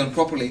never going to be done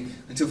properly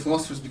until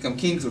philosophers become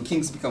kings or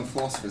kings become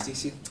philosophers.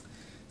 You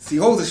see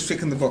all this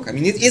trick in the book. I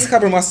mean, is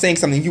Habermas saying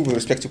something new with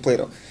respect to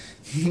Plato?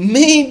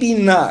 Maybe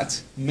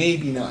not.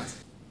 Maybe not.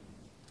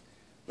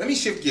 Let me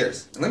shift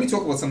gears and let me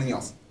talk about something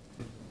else.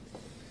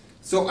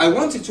 So I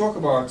want to talk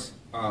about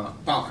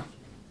power.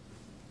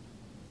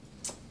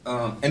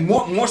 And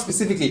more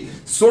specifically,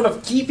 sort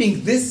of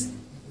keeping this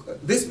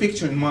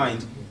picture in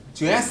mind,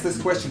 to ask this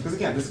question, because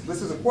again,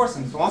 this is a course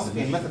in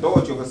philosophy and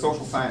methodology of the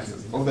social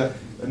sciences, of the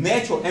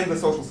natural and the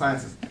social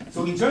sciences.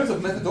 So in terms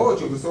of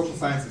methodology of the social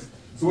sciences,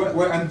 so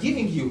what I'm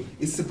giving you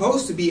is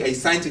supposed to be a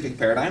scientific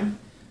paradigm,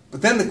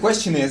 but then the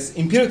question is,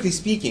 empirically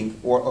speaking,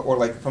 or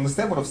like from the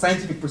standpoint of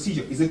scientific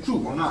procedure, is it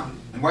true or not?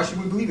 And why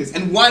should we believe this?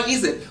 And why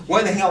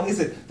the hell is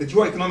it that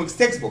your economics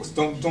textbooks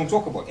don't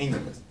talk about any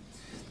of this?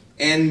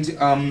 And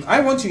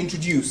I want to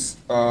introduce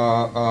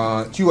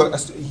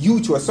you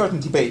to a certain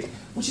debate,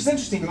 which is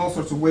interesting in all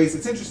sorts of ways.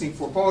 It's interesting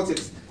for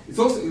politics. It's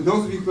also,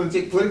 those of you who are going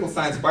to take political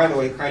science, by the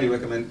way, highly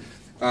recommend.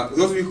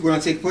 Those of you who are going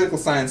to take political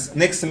science,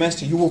 next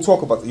semester you will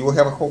talk about it. You will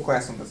have a whole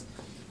class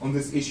on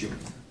this issue.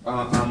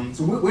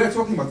 So we are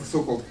talking about the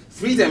so-called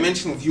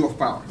three-dimensional view of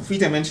power.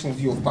 Three-dimensional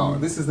view of power.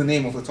 This is the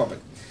name of the topic.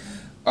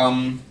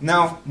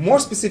 Now, more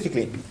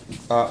specifically,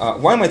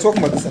 why am I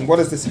talking about this and what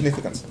is the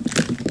significance?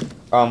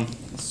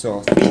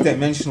 So,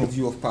 three-dimensional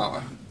view of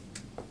power.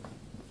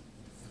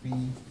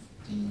 3D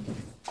view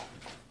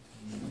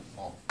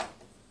of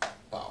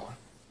power.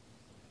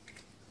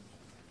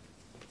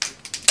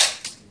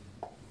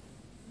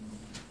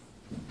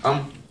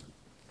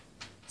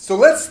 So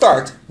let's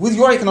start with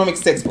your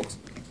economics textbooks.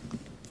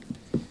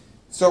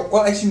 So,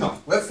 well, actually no.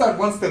 Let's start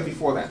one step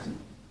before that.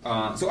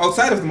 So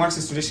outside of the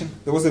Marxist tradition,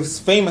 there was this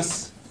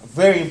famous,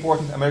 very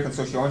important American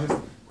sociologist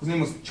whose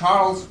name was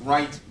Charles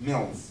Wright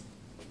Mills.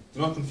 Do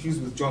not confuse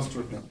with John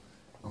Stuart Mill.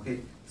 Okay,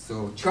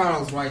 so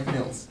Charles Wright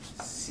Mills,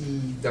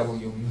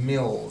 C.W.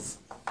 Mills.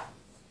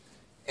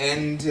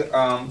 And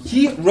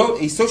he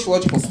wrote a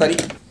sociological study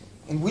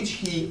in which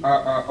he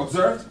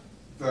observed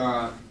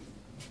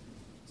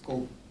it's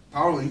called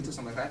power elite or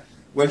something like that,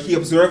 where he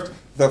observed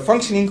the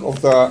functioning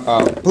of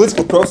the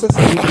political process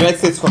in the United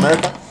States of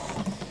America.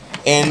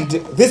 And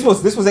this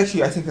was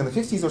actually, I think, in the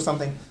 50s or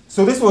something.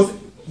 So this was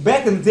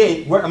back in the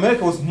day where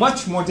America was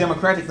much more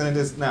democratic than it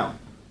is now.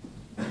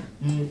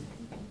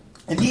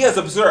 And he has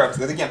observed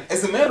that, again,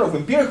 as a matter of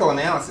empirical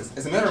analysis,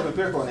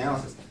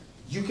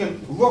 you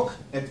can look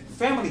at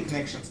family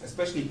connections,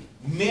 especially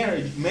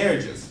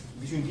marriages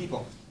between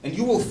people, and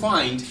you will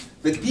find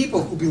that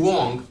people who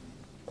belong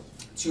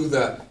to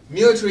the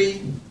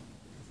military,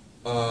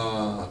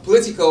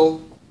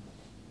 political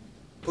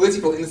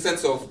in the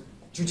sense of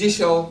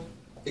judicial,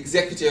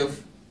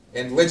 executive,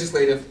 and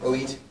legislative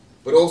elite,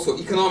 but also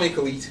economic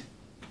elite,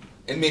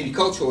 and maybe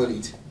cultural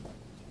elite,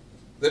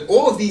 that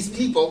all of these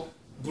people,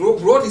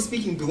 broadly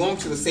speaking, belong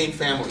to the same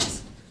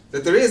families.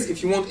 That there is,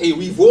 if you want, a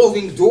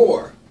revolving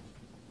door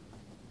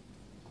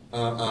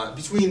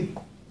between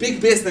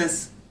big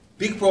business,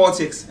 big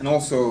politics, and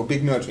also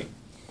big military.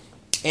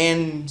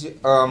 And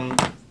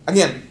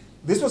again,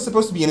 this was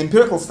supposed to be an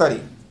empirical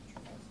study.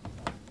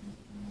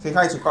 Say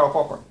hi to Karl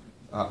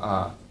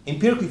Popper.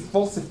 Empirically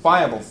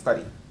falsifiable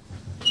study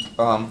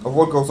of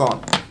what goes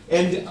on.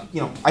 And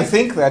I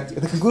think that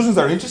the conclusions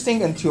are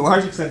interesting, and to a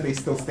large extent they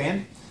still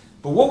stand.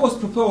 But what was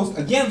proposed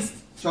against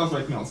Charles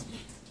Wright Mills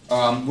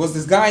was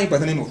this guy by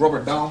the name of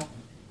Robert Dahl.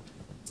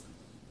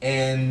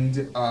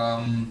 And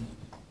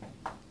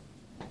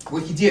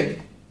what he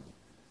did,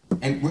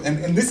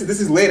 and this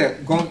is later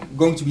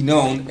going to be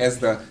known as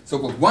the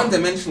so-called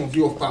one-dimensional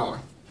view of power.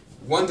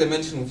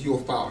 One-dimensional view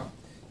of power.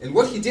 And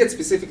what he did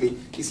specifically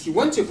is he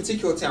went to a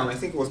particular town, I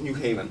think it was New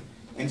Haven,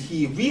 and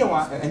he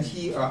realized and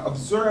he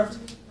observed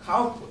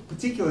how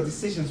particular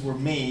decisions were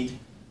made,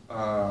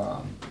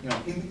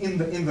 in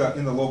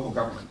the local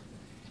government.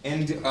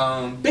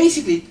 And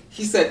basically,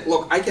 he said,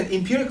 look, I can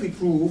empirically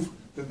prove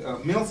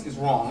that Mills is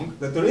wrong,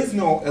 that there is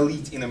no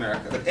elite in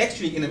America. That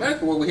actually in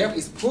America what we have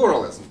is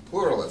pluralism.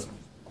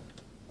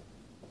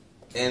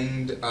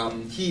 And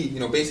he,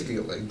 basically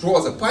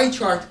draws a pie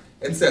chart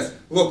and says,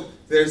 look,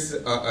 there's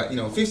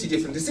 50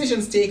 different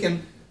decisions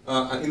taken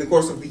in the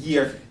course of the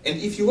year, and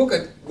if you look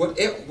at what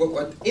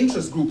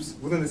interest groups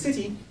within the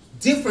city,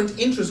 different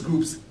interest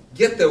groups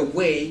get their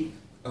way,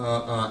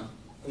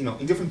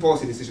 in different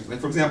policy decisions. Like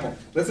for example,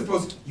 let's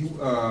suppose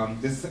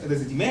there's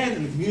a demand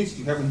in the community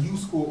to have a new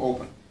school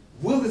open.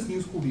 Will this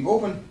new school be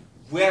open?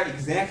 Where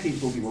exactly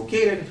it will be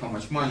located? How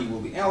much money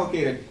will be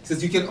allocated? He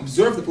says you can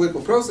observe the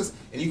political process,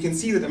 and you can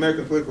see that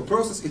American political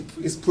process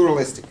is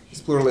pluralistic.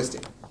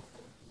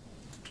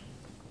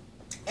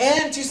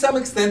 And to some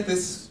extent,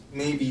 this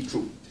may be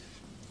true.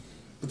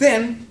 But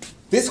then,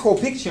 this whole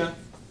picture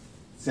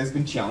has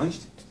been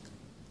challenged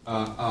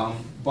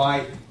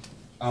by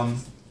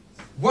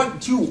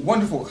two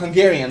wonderful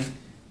Hungarian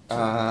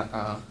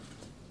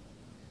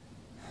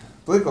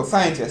political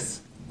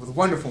scientists with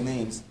wonderful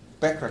names,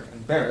 Beckert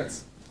and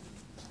Beretz.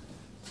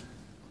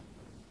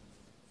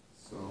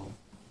 So,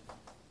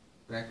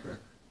 Beckert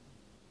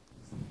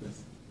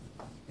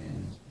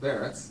and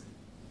Beretz.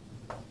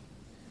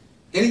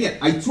 And again,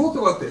 I talk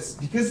about this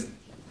because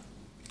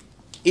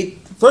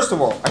first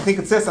of all, I think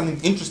it says something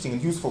interesting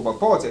and useful about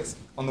politics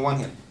on the one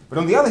hand. But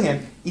on the other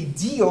hand, it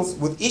deals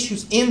with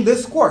issues in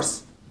this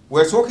course.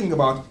 We're talking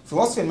about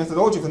philosophy and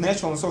methodology of the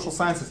natural and social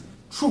sciences,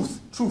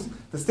 truth,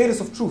 the status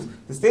of truth,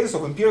 the status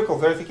of empirical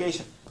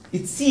verification.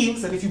 It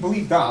seems that if you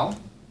believe Dahl,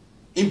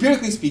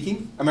 empirically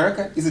speaking,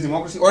 America is a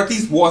democracy, or at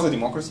least was a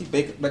democracy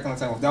back in the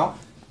time of Dahl.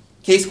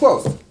 Case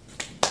closed.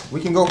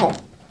 We can go home.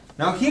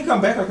 Now here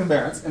come Beckert and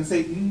Beretz and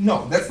say,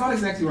 no, that's not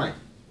exactly right.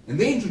 And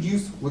they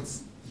introduce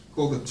what's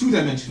called the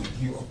two-dimensional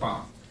view of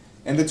power.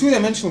 And the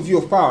two-dimensional view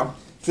of power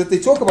is that they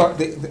talk about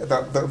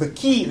the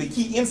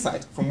key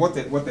insight from what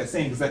they're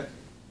saying is that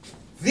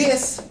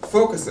this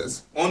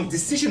focuses on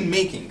decision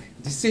making.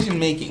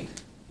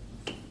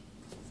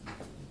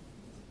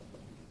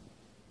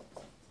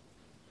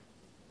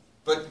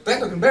 But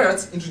Beckert and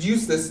Beretz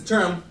introduced this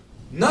term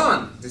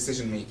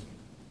non-decision making.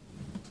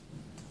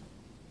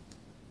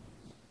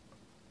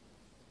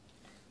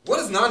 What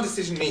is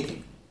non-decision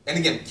making? And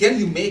again, can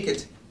you make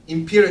it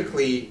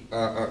empirically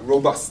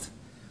robust?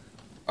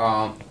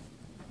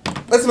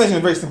 Let's imagine a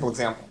very simple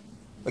example.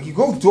 Like you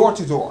go door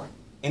to door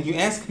and you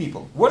ask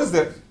people, what is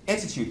their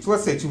attitude,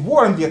 let's say, to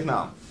war in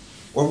Vietnam?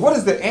 Or what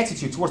is their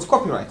attitude towards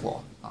copyright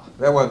law?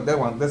 That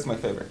one, that's my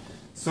favorite.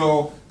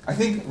 So I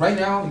think right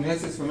now in the United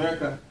States of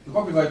America, the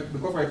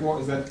copyright law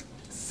is that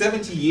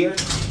 70 years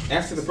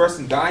after the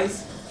person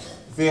dies,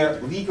 their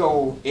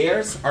legal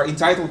heirs are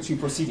entitled to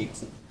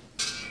proceedings.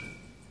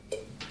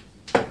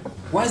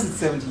 Why is it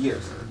 70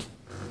 years?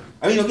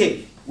 I mean,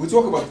 okay, we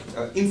talk about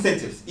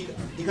incentives,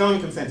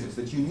 economic incentives,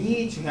 that you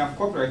need to have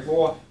copyright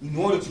law in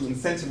order to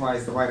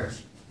incentivize the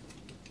writers.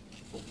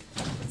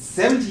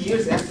 70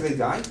 years after they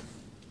die?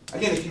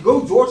 Again, if you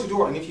go door to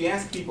door and if you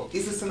ask people,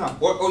 is this enough?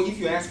 Or if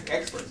you ask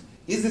experts,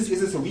 is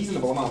this a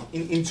reasonable amount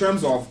in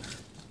terms of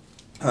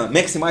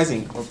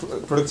maximizing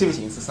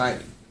productivity in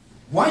society?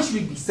 Why should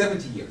it be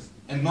 70 years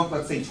and not,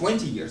 let's say,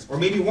 20 years, or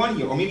maybe 1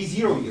 year, or maybe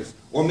 0 years,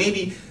 or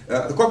maybe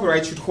the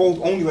copyright should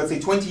hold only, let's say,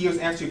 20 years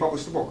after you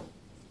publish the book,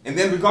 and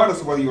then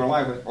regardless of whether you're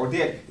alive or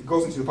dead, it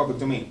goes into the public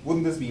domain?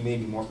 Wouldn't this be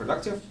maybe more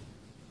productive?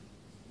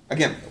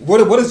 Again,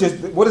 what is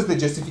the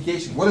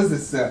justification? What is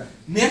this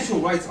natural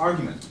rights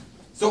argument?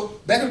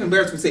 So Beckett and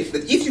Barrett would say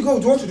that if you go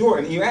door to door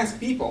and you ask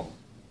people,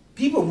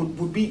 people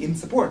would be in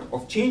support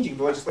of changing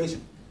the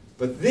legislation.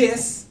 But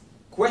this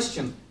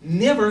question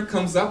never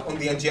comes up on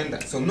the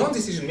agenda. So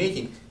non-decision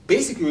making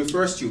basically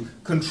refers to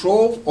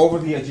control over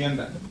the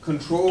agenda.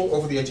 Control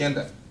over the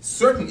agenda.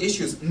 Certain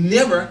issues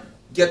never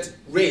get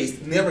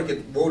raised, never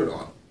get voted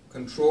on.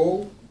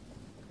 Control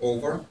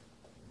over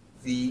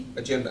the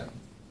agenda.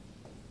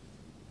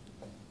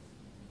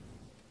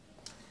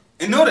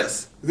 And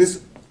notice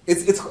this.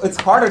 It's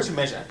harder to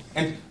measure,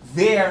 and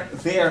their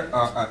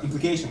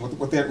implication,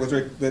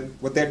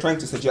 what they're trying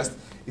to suggest,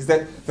 is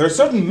that there are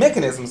certain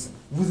mechanisms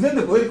within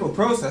the political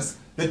process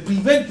that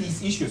prevent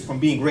these issues from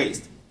being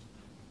raised.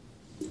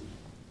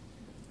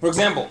 For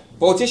example,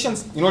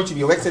 politicians, in order to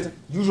be elected,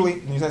 usually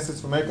in the United States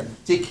of America,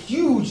 take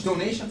huge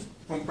donations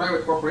from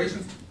private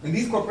corporations, and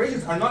these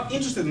corporations are not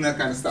interested in that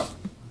kind of stuff.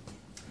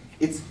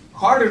 It's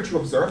harder to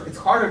observe, it's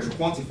harder to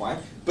quantify,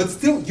 but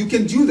still you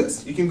can do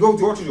this. You can go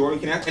door to door, you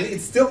can ask, and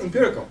it's still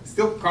empirical.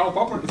 Still, Karl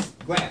Popper is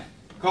glad.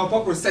 Karl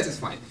Popper is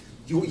satisfied.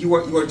 You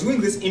are doing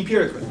this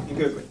empirically.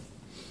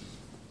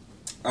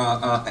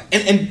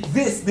 And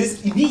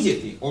this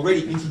immediately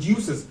already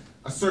introduces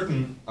a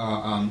certain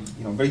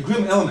very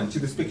grim element to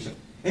this picture.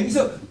 And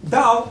so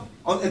Dow,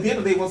 at the end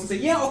of the day, wants to say,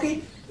 yeah,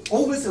 okay,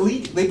 all this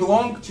elite, they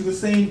belong to the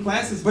same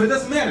classes, but it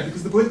doesn't matter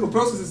because the political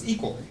process is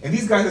equal. And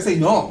these guys are saying,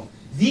 no,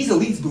 these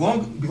elites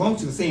belong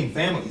to the same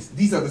families.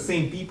 These are the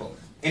same people.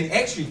 And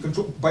actually,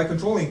 by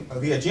controlling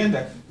the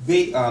agenda,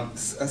 they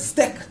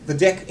stack the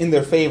deck in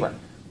their favor.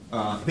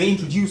 They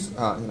introduce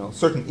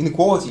certain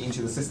inequality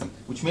into the system,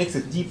 which makes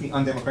it deeply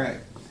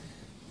undemocratic.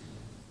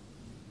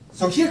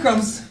 So here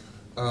comes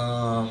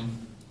the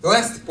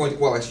last point.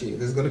 Well, actually,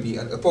 there's going to be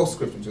a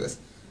postscriptum to this.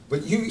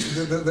 But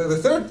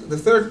the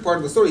third part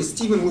of the story is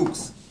Stephen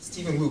Luke's.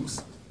 Stephen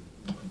Luke's.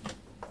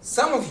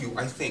 Some of you,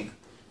 I think,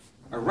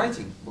 are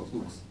writing about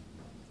Luke's.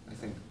 I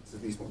think it's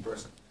at least one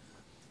person.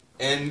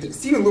 And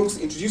Stephen Luke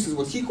introduces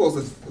what he calls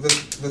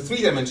the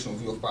three-dimensional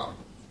view of power.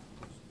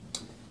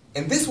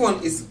 And this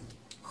one is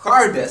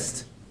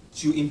hardest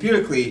to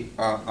empirically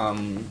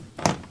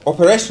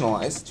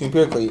operationalize, to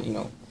empirically,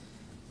 to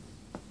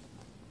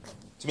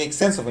make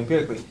sense of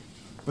empirically.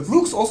 But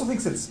Luke also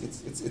thinks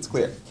it's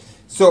clear.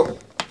 So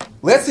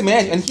let's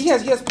imagine, and he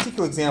has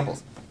particular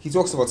examples. He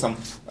talks about some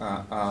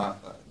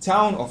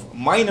town of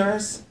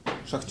miners,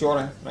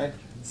 shachtere, right,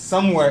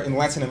 somewhere in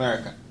Latin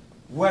America,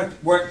 where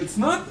it's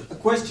not a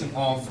question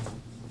of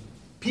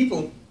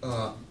people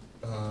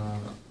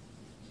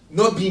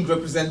not being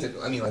represented.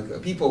 I mean,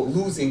 like people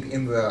losing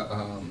in the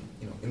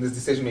in this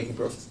decision-making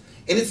process,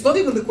 and it's not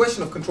even the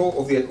question of control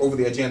over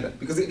the agenda,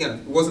 because again,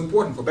 it was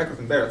important for Beckett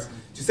and Barrett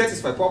to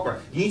satisfy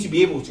Popper. You need to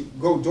be able to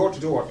go door to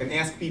door and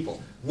ask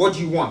people, "What do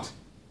you want?"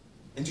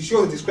 and to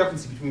show the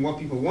discrepancy between what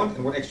people want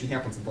and what actually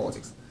happens in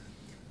politics.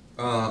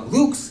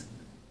 Luke's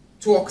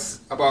talks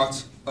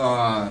about.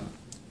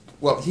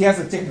 Well, he has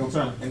a technical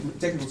term, and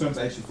technical terms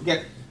I actually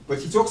forget, but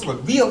he talks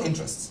about real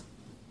interests.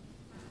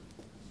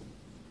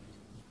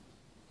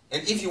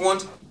 And if you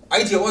want,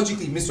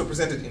 ideologically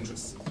misrepresented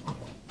interests.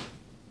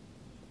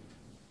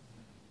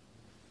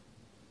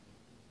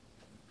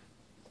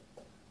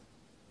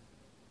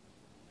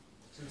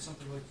 So it's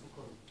something like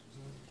Foucault,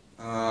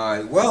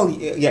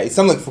 yeah, it's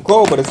something like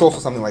Foucault, but it's also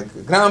something like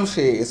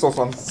Gramsci, it's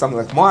also something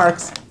like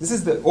Marx. This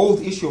is the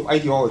old issue of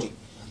ideology.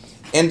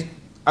 And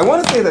I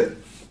want to say that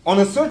on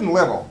a certain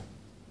level,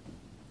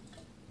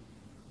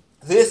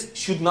 this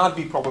should not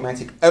be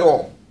problematic at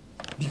all.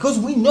 Because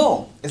we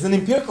know, as an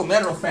empirical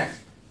matter of fact,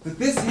 that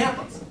this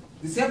happens.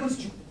 This happens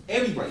to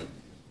everybody.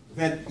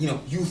 That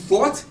you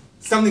thought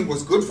something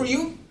was good for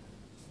you,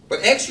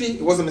 but actually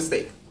it was a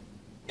mistake.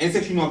 And it's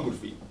actually not good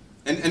for you.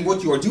 And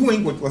what you are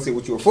doing, let's say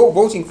what you are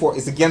voting for,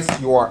 is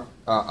against your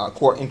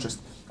core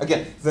interest.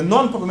 Again, the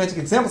non-problematic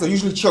examples are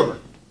usually children.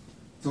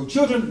 So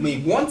children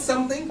may want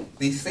something,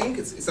 they think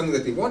it's something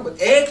that they want,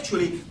 but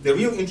actually their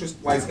real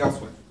interest lies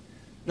elsewhere.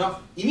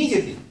 Now,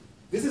 immediately,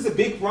 this is a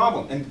big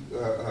problem, and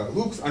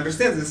Luke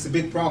understands this is a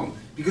big problem,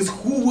 because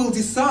who will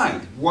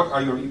decide what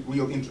are your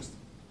real interests?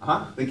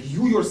 Like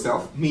you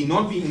yourself may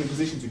not be in a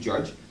position to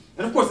judge.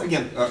 And of course,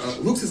 again,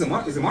 Luke is a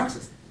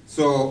Marxist.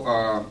 So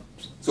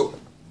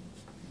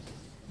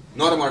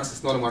not a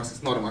Marxist, not a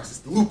Marxist, not a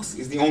Marxist. Luke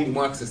is the only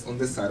Marxist on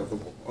this side of the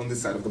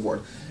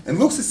board. And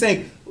Luke is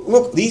saying,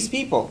 look, these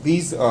people,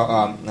 these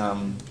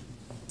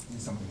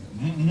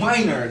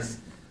miners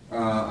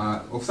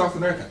of South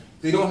America,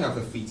 they don't have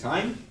the free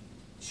time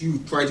to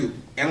try to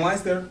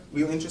analyze their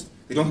real interest.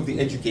 They don't have the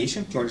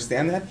education to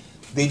understand that.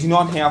 They do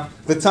not have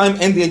the time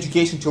and the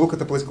education to look at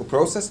the political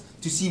process,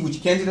 to see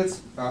which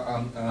candidates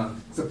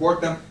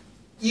support them,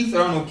 if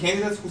there are no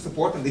candidates who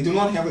support them, they do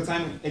not have the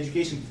time and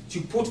education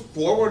to put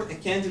forward a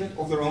candidate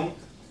of their own.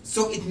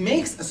 So it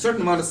makes a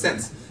certain amount of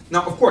sense.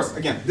 Now, of course,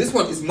 again, this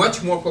one is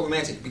much more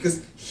problematic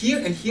because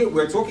here and here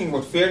we're talking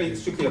about fairly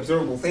strictly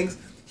observable things.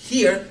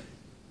 Here,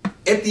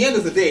 at the end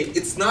of the day,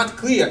 it's not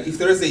clear if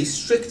there is a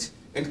strict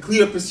and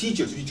clear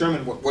procedure to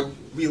determine what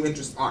real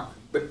interests are.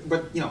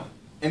 But you know,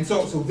 and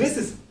so this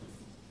is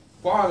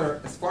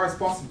farther, as far as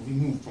possible,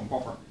 removed from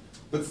Popper.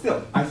 But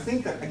still, I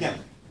think that, again,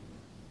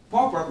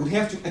 Popper would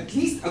have to at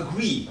least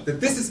agree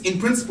that this is in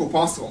principle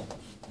possible,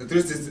 that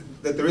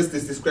there is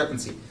this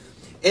discrepancy.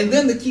 And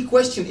then the key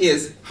question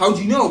is, how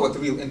do you know what the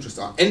real interests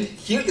are? And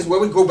here is where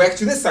we go back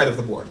to this side of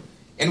the board.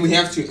 And we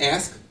have to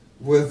ask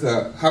with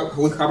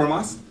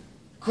Habermas,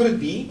 could it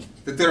be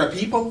that there are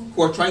people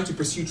who are trying to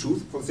pursue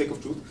truth for the sake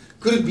of truth?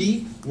 Could it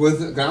be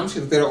with Gramsci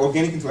that there are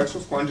organic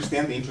intellectuals who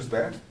understand the interest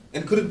better?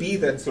 And could it be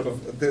that sort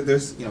of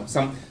there's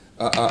some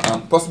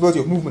possibility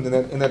of movement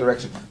in that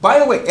direction? By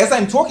the way, as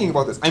I'm talking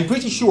about this, I'm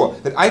pretty sure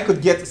that I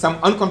could get some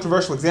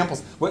uncontroversial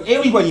examples where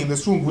everybody in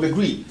this room would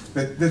agree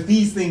that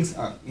these things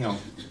are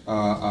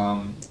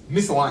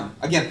misaligned.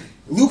 Again,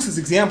 Luke's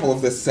example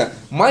of this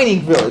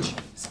mining village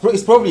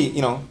is probably,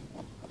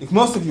 if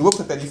most of you looked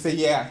at that, you say,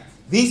 yeah,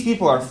 these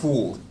people are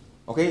fooled.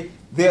 Okay,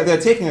 they're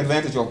taken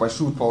advantage of by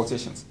shrewd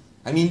politicians.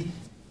 I mean,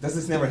 does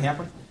this never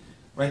happen?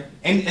 Right?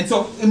 And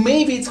so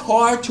maybe it's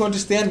hard to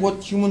understand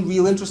what human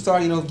real interests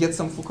are, get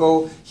some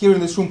Foucault here in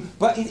this room,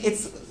 but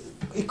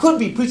it could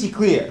be pretty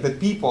clear that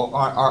people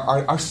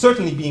are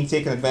certainly being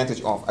taken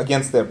advantage of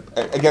against their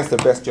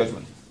best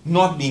judgment,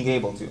 not being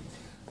able to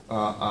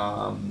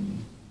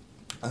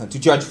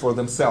judge for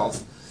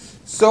themselves.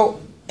 So,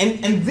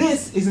 and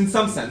this is in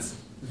some sense,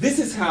 this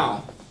is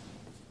how,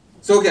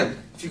 so again,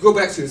 if you go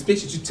back to this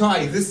picture, to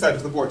tie this side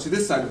of the board to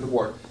this side of the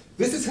board,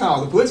 this is how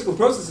the political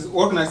process is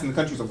organized in the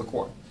countries of the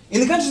core.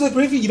 In the countries of the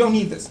periphery, you don't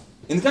need this.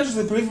 In the countries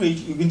of the periphery,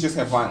 you can just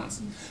have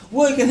violence.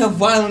 Well, you can have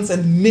violence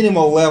at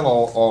minimal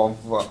level of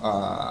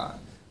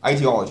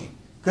ideology.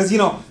 Because,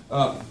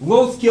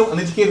 low-skilled,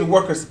 uneducated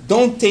workers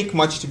don't take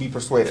much to be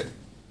persuaded.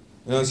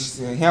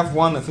 Have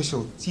one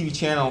official TV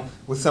channel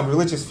with some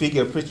religious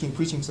figure preaching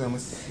to them,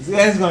 it's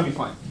going to be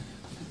fine.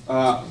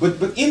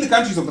 But in the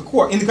countries of the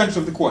core,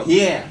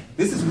 yeah,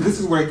 this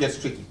is where it gets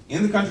tricky.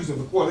 In the countries of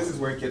the core, this is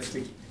where it gets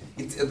tricky.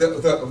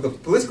 The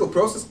political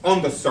process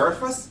on the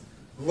surface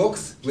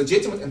looks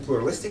legitimate and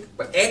pluralistic,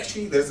 but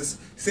actually there's this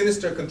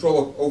sinister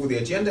control over the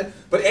agenda.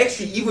 But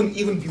actually,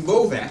 even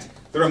below that,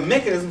 there are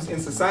mechanisms in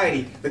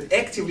society that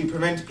actively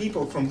prevent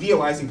people from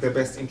realizing their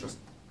best interest.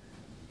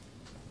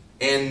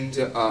 And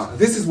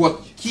this is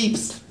what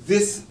keeps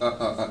this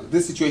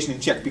situation in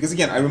check. Because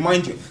again, I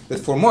remind you that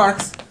for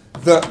Marx,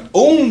 the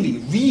only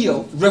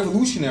real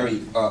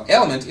revolutionary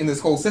element in this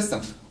whole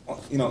system,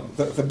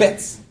 the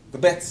bets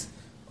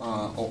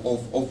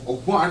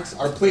of Marx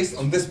are placed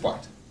on this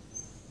part.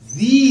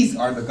 These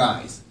are the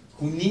guys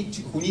who need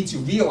to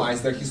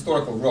realize their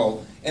historical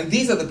role, and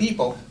these are the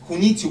people who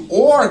need to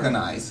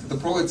organize the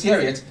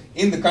proletariat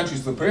in the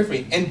countries of the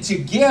periphery, and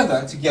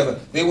together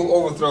they will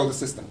overthrow the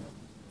system.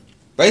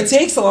 But it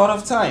takes a lot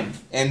of time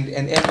and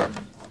effort.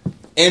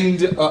 And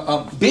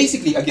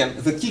basically, again,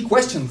 the key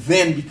question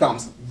then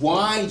becomes,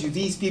 why do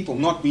these people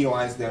not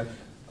realize their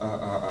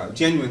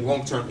genuine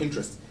long-term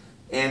interests?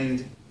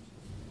 And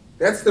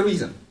that's the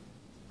reason.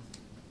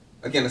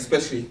 Again,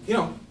 especially,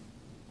 why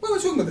are we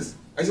talking about this?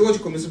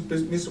 Ideological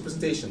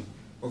misrepresentation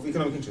of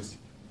economic interest.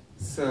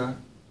 It's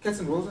Katz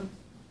and Rosen,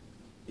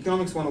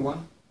 Economics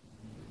 101.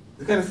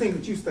 The kind of thing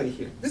that you study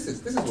here. This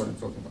is what I'm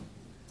talking about.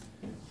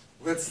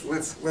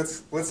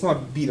 Let's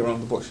not beat around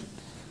the bush.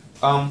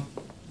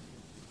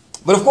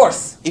 But of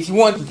course, if you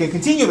want, you can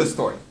continue the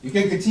story. You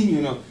can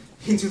continue,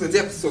 into the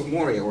depths of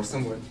Moria or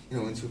somewhere,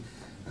 into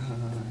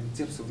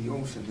depths of the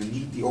ocean and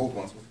meet the old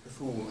ones with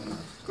Cthulhu and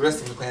the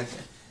rest of the planet.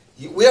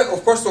 We are,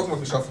 of course, talking about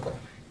Michel Foucault.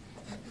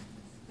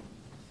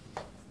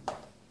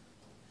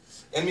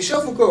 And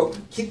Michel Foucault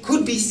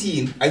could be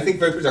seen, I think,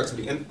 very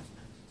productively. And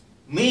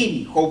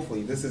maybe,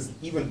 hopefully, this is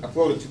even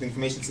uploaded to the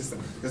information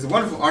system. There's a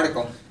wonderful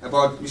article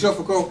about Michel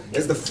Foucault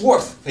as the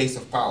fourth face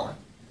of power.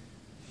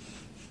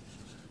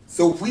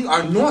 So we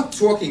are not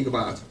talking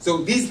about, so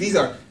these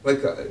are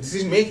like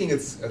decision making,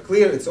 it's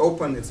clear, it's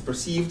open, it's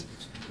perceived.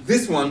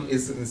 This one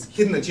is this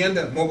hidden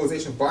agenda,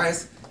 mobilization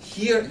bias.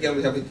 Here, again,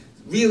 we have a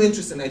real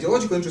interest and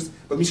ideological interest.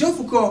 But Michel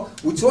Foucault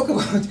would talk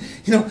about,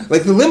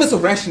 like the limits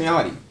of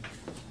rationality.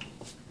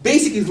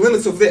 Basically, the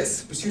limits of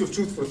this, pursuit of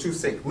truth for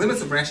truth's sake,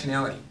 limits of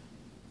rationality.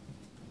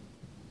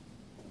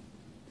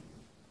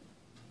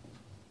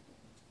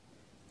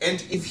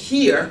 And if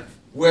here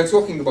we're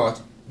talking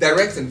about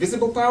direct and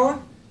visible power,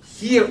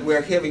 here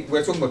we're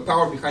talking about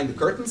power behind the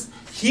curtains,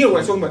 here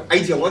we're talking about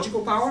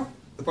ideological power,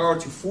 the power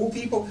to fool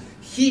people,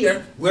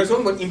 here we're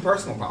talking about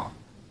impersonal power.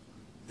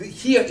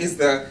 Here is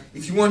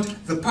if you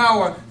want, the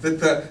power that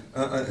the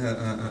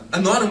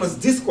anonymous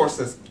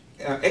discourses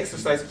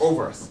exercise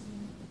over us.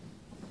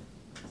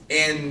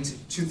 And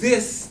to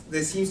this,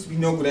 there seems to be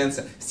no good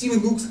answer. Stephen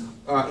Luke's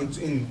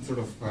in sort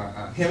of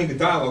having a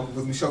dialogue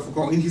with Michel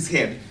Foucault in his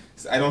head,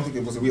 I don't think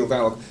it was a real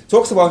dialogue,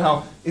 talks about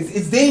how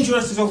it's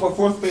dangerous to talk about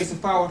fourth place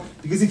of power,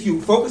 because if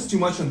you focus too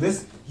much on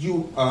this,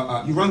 you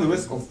run the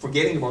risk of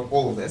forgetting about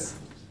all of this.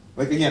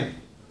 Like again,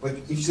 like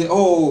if you say,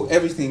 oh,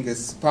 everything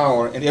is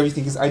power and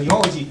everything is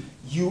ideology,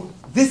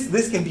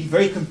 this can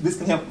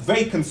have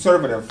very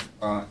conservative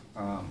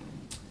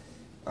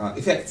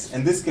effects,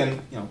 and this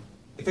can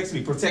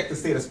effectively protect the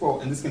status quo,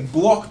 and this can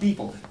block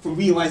people from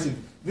realizing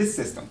this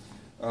system.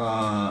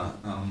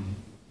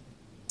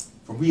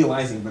 From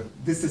realizing that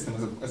this system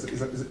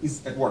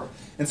is at work.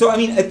 And so, I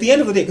mean, at the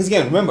end of the day, because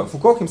again, remember,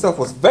 Foucault himself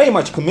was very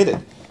much committed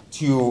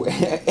to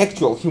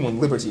actual human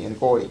liberty and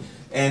equality,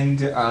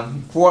 and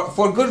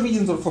for good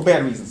reasons or for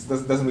bad reasons,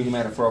 doesn't really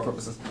matter for our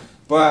purposes.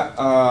 But,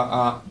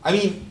 I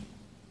mean,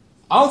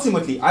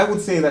 ultimately, I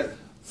would say that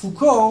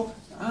Foucault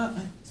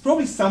is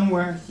probably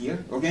somewhere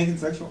here, organic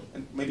intellectual,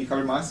 and maybe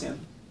Habermasian,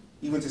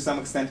 even to some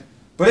extent.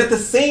 But at the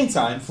same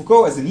time,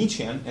 Foucault, as a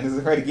Nietzschean and as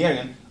a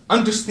Heideggerian,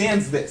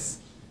 understands this.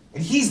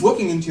 And he's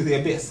looking into the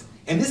abyss.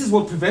 And this is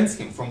what prevents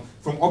him from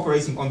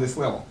operating on this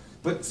level.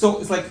 But so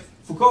it's like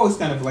Foucault is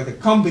kind of like a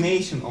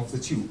combination of the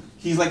two.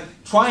 He's like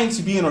trying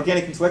to be an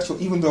organic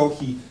intellectual even though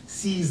he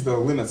sees the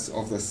limits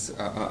of this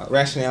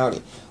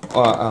rationality.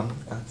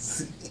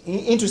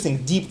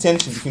 Interesting deep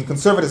tension between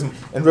conservatism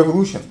and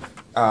revolution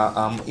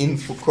in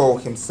Foucault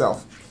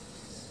himself.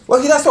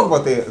 Well, he does talk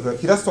about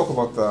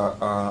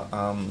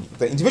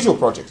the individual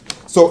project.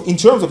 So, in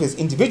terms of his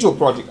individual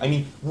project, I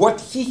mean,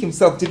 what he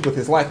himself did with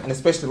his life, and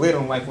especially later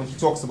in life when he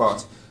talks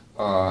about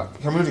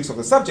hermeneutics of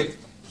the subject,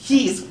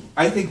 he is,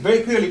 I think,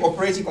 very clearly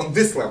operating on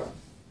this level.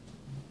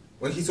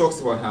 When he talks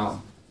about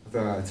how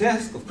the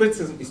task of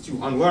criticism is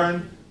to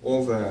unlearn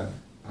all the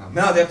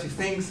maladaptive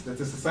things that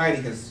the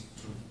society has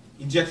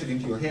injected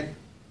into your head.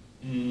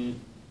 And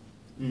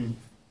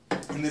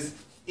this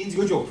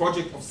individual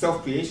project of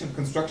self-creation,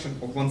 construction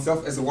of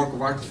oneself as a work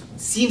of art,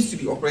 seems to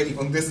be operating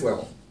on this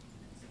level.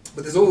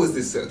 But there's always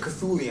this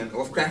Cthulhian,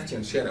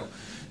 Lovecraftian shadow,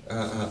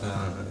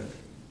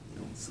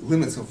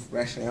 limits of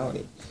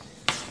rationality.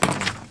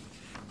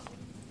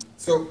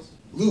 So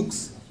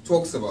Luke's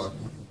talks about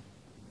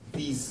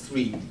these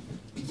three.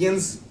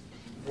 Begins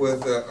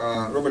with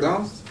Robert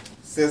Dahl,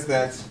 says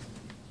that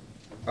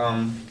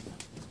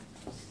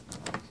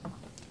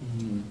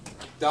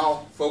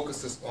Dahl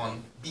focuses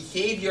on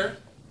behavior,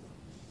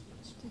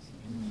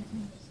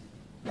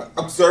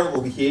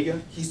 observable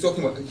behavior. He's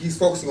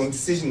focusing on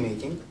decision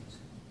making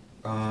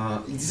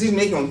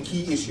on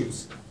key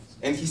issues,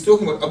 and he's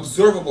talking about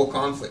observable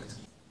conflict,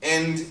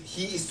 and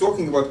he is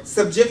talking about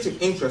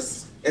subjective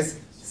interests as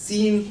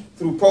seen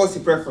through policy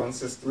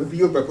preferences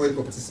revealed by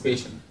political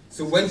participation.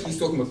 So when he's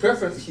talking about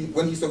preference,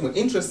 when he's talking about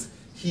interests,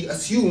 he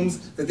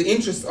assumes that the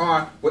interests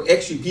are what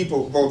actually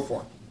people vote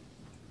for.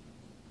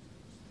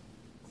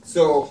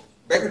 So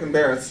Beckett and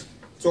Barrett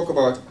talk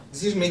about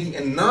decision making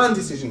and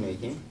non-decision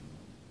making.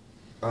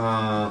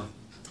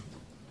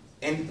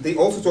 And they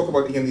also talk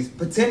about, again, these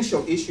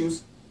potential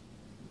issues.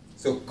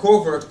 So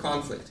covert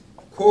conflict.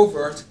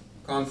 Covert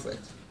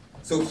conflict.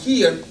 So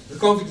here, the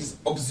conflict is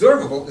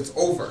observable, it's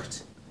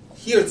overt.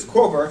 Here it's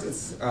covert,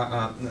 it's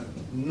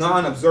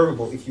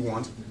non-observable, if you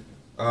want.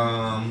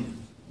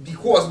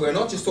 Because we're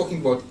not just talking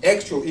about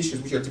actual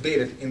issues which are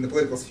debated in the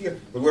political sphere,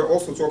 but we're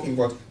also talking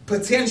about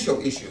potential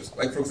issues.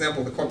 Like, for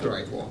example, the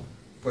copyright law.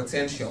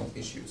 Potential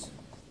issues.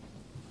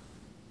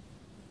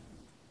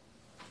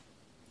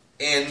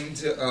 And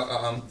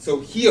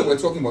so here we're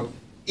talking about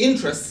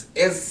interests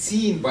as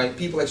seen by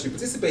people actually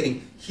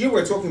participating. Here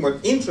we're talking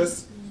about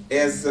interests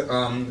as,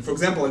 for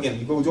example, again,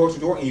 you go door to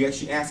door and you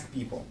actually ask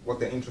people what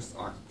their interests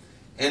are.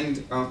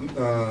 And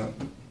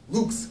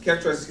Luke's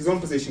characterizes his own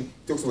position,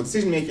 he talks about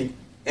decision making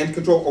and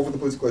control over the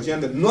political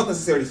agenda, not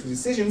necessarily through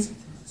decisions.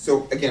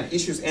 So again,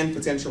 issues and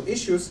potential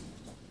issues.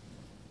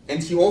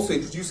 And he also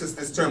introduces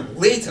this term,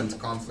 latent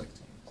conflict.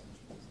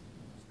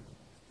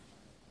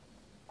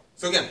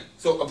 So again,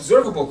 so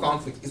observable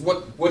conflict is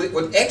what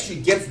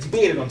actually gets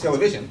debated on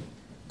television.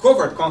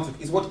 Covert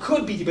conflict is what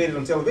could be debated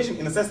on television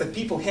in the sense that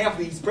people have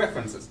these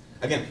preferences.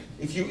 Again,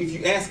 if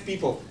you ask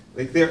people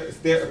like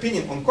their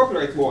opinion on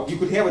copyright law, you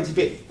could have a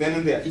debate then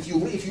and there if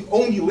you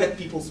only let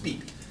people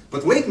speak.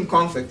 But latent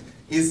conflict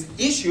is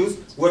issues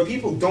where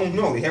people don't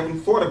know, they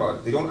haven't thought about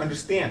it, they don't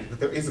understand that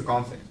there is a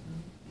conflict.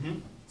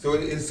 Mm-hmm. So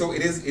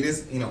it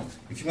is, you know,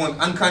 if you want,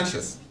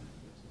 unconscious.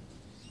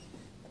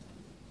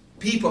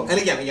 People, and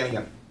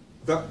again.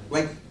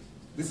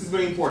 This is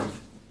very important,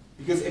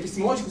 because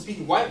epistemologically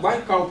speaking,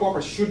 why Karl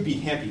Popper should be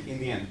happy in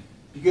the end?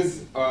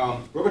 Because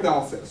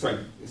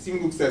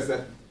Stephen Luke says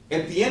that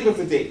at the end of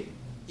the day,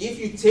 if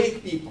you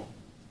take people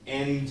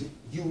and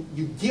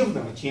you give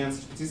them a chance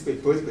to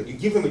participate politically, you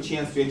give them a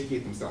chance to educate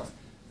themselves,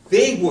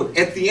 they would,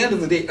 at the end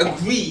of the day,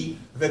 agree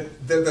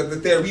that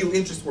their real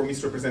interests were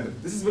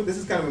misrepresented. This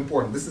is kind of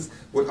important. This is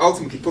what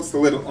ultimately puts the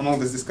lid on all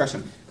this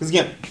discussion. Because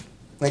again,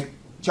 like,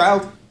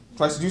 child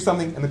tries to do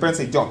something and the parents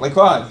say don't. Like,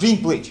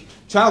 drink bleach.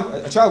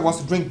 A child wants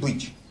to drink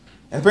bleach.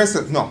 And the parents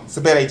say, no, it's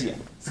a bad idea.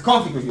 It's a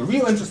conflict with your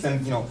real interest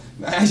and, you know,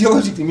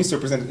 ideologically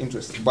misrepresented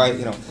interest by,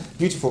 you know,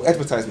 beautiful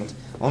advertisement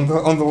on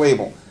the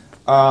label.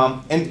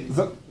 And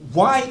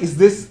why is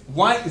this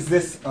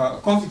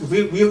conflict of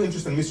real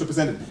interest and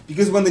misrepresented?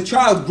 Because when the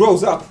child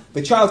grows up,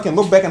 the child can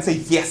look back and say,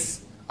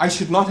 yes, I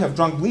should not have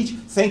drunk bleach.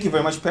 Thank you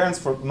very much, parents,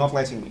 for not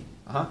letting me.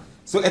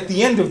 So at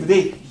the end of the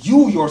day,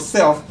 you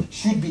yourself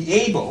should be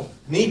able,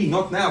 maybe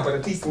not now, but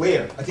at least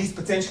later, at least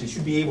potentially,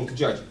 should be able to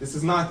judge. This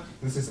is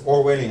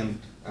Orwellian,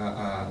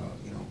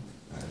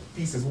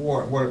 peace is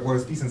war,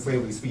 whereas peace and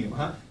slavery is freedom.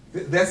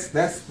 That's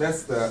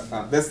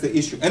the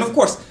issue. And of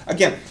course,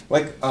 again,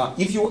 like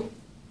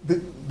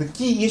the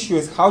key issue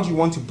is how do you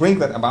want to bring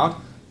that about?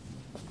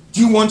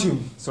 Do you want to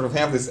sort of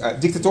have this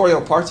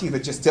dictatorial party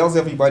that just tells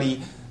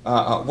everybody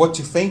what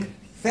to think?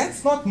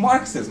 That's not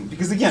Marxism,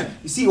 because again,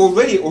 you see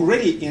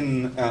already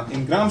in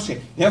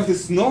Gramsci, you have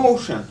this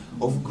notion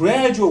of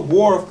gradual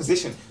war of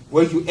position,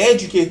 where you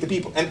educate the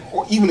people, and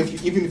even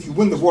if you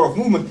win the war of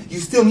movement, you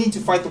still need to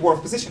fight the war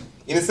of position,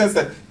 in a sense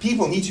that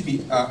people need to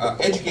be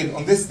educated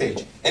on this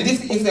stage. And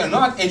if they're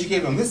not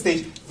educated on this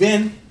stage,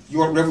 then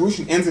your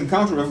revolution ends in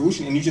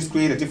counter-revolution, and you just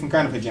create a different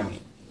kind of hegemony.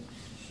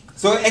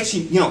 So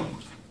actually,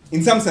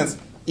 in some sense,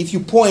 if you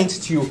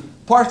point to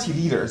party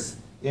leaders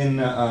in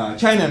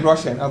China and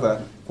Russia and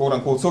other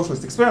quote-unquote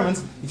socialist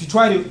experiments, if you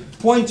try to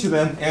point to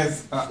them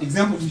as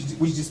examples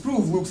which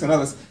disprove Luke's and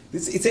others,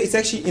 it's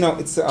actually,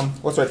 what's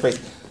the right phrase?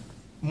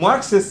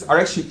 Marxists are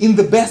actually in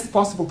the best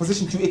possible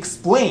position to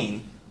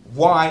explain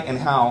why and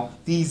how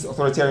these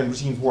authoritarian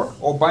regimes work.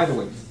 Oh, by the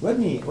way, let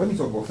me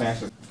talk about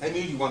fascism. I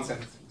made you one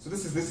sentence. So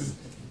this is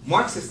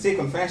Marxist take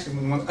on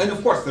fascism, and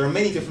of course there are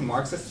many different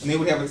Marxists, and they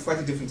would have a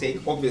slightly different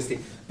take, obviously.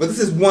 But this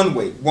is one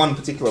way, one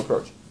particular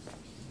approach.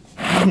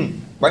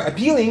 By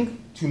appealing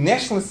to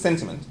nationalist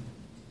sentiment,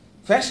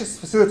 fascists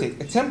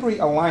facilitate a temporary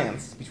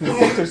alliance between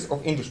sectors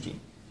of industry,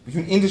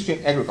 between industry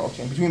and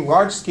agriculture, and between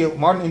large-scale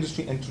modern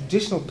industry and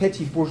traditional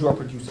petty bourgeois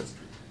producers,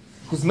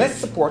 whose mass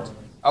support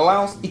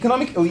allows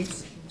economic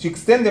elites to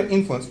extend their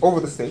influence over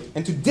the state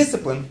and to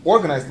discipline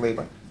organized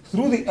labor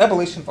through the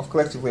abolition of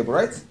collective labor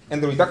rights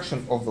and the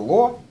reduction of the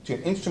law to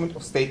an instrument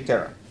of state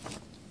terror.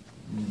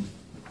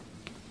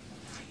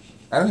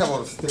 I don't have a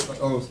lot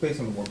of space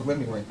on the board, but let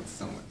me write this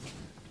somewhere.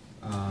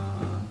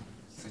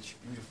 Such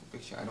a beautiful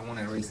picture. I don't want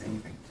to erase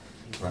anything,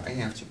 but I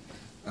have to.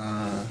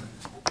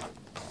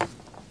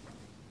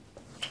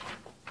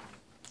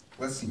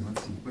 Let's see if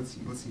there's going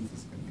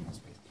to be more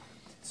space.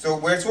 So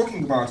we're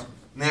talking about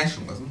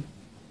nationalism.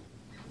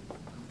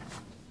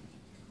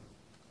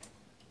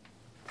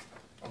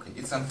 Okay,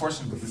 it's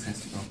unfortunate, but this has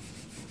to go.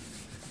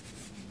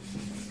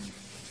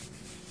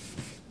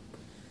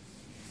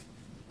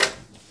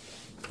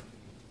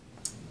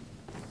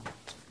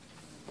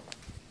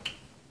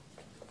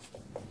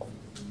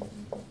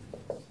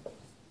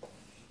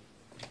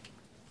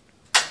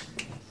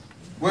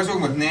 We're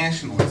talking about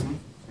nationalism.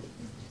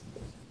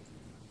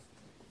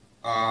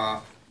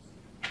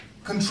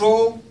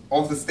 Control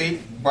of the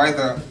state by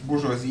the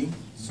bourgeoisie.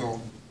 So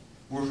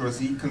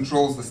bourgeoisie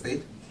controls the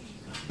state.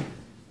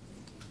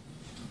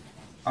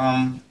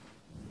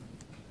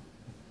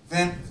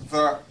 Then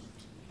the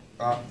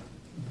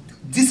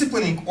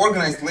disciplining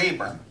organized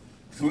labor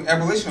through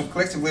abolition of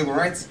collective labor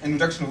rights and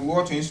reduction of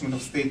law to an instrument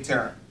of state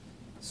terror.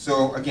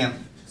 So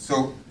again,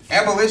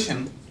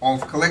 abolition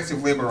of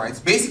collective labor rights,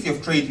 basically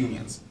of trade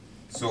unions.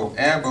 So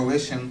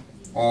abolition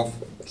of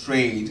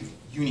trade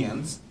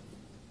unions,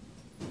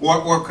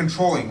 or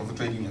controlling of the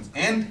trade unions,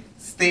 and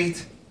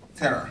state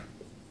terror.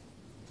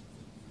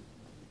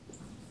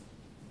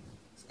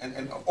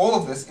 And all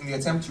of this in the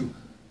attempt to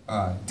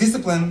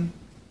discipline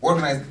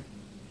organized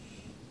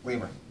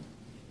labor.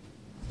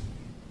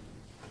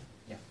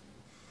 Yeah.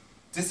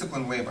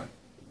 Discipline labor.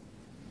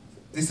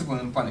 Discipline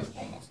and punish,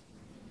 almost.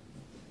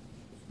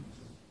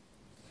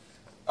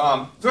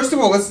 First of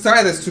all, let's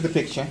tie this to the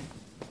picture.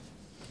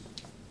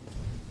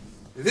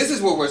 This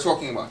is what we're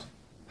talking about.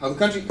 How the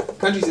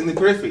countries in the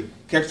periphery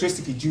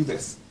characteristically do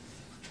this.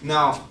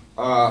 Now,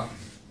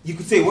 you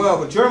could say, well,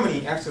 but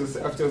Germany, after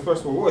the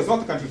First World War, is not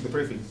the country of the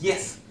periphery.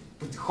 Yes,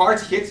 but hard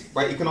hit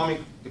by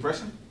economic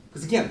depression.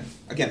 Because again,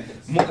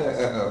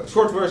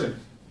 short version.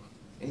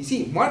 And you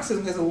see,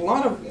 Marxism has a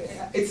lot of,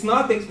 it's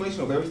not the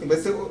explanation of everything, but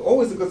it's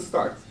always a good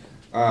start.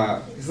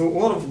 There's a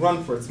lot of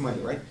run for its money,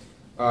 right?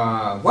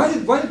 Why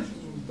did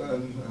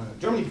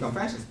Germany become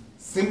fascist?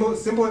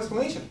 Simple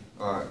explanation.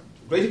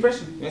 Great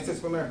Depression, United States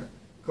of America,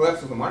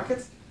 collapse of the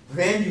markets.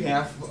 Then you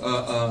have,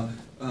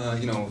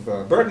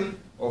 the burden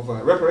of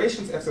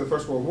reparations after the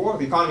First World War.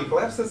 The economy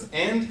collapses,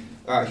 and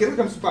Hitler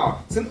comes to power.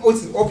 It's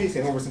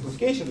obviously an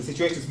oversimplification. The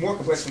situation is more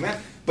complex than that.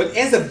 But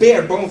as a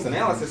bare bones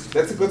analysis,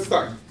 that's a good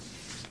start.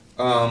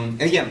 And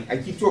again, I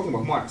keep talking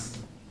about Marx.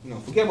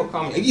 Forget about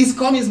communism. Is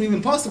communism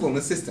even possible in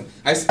this system?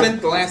 I've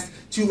spent the last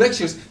 2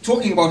 lectures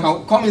talking about how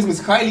communism is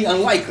highly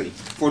unlikely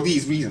for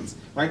these reasons,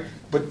 right?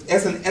 But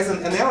as an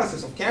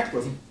analysis of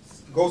capitalism,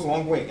 goes a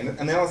long way. And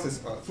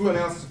through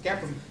analysis of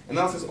capitalism,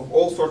 analysis of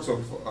all sorts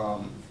of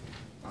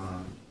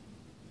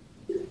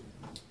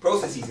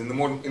processes in the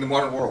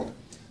modern world.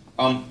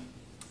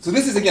 So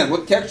this is again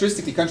what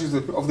characteristically countries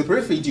of the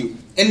periphery do.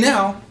 And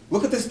now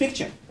look at this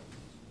picture.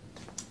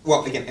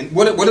 Well, again, and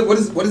what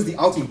is the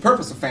ultimate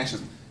purpose of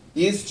fascism?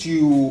 is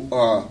to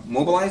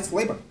mobilize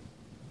labor.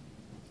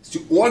 It's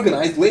to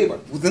organize labor.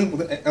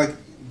 Like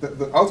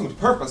the ultimate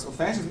purpose of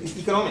fascism is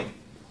economic.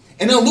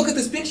 And now look at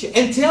this picture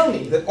and tell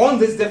me that on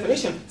this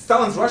definition,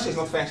 Stalin's Russia is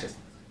not fascist.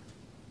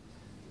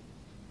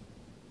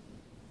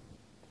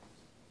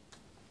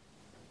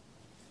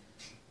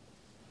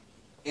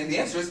 And the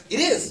answer is, it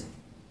is.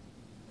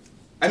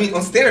 I mean,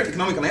 on standard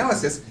economic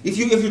analysis, if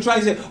you try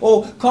to say,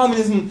 oh,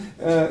 communism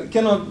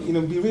cannot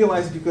be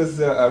realized because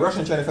Russia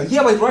and China fell.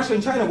 Yeah, but Russia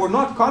and China were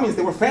not communists,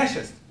 they were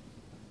fascist.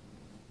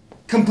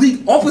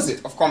 Complete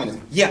opposite of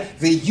communism. Yeah,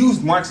 they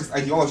used Marxist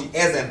ideology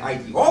as an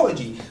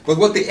ideology, but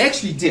what they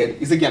actually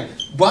did is, again,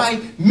 by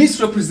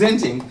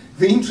misrepresenting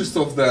the interest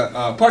of the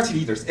party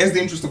leaders as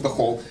the interest of the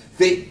whole,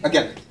 they,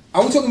 again,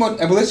 are we talking about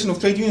abolition of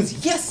trade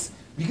unions? Yes!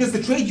 Because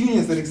the trade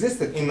unions that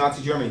existed in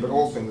Nazi Germany, but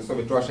also in the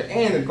Soviet Russia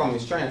and in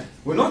Communist China,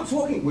 we're not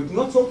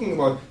talking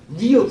about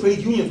real trade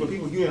unions where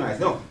people unionize.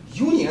 No,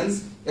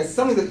 unions as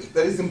something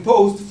that is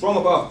imposed from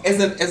above,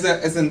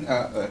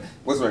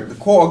 the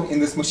cog in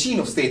this machine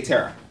of state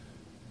terror.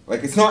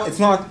 Like it's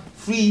not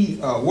free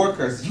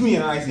workers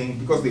unionizing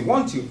because they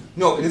want to.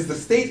 No, it is the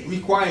state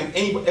requiring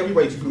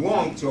everybody to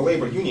belong to a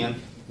labor union,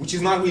 which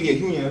is not really a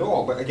union at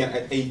all, but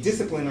again, a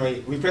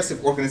disciplinary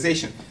repressive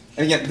organization.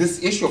 And again,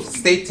 this issue of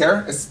state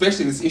terror,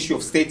 especially this issue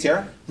of state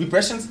terror,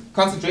 repressions,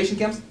 concentration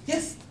camps,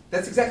 yes,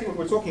 that's exactly what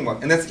we're talking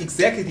about. And that's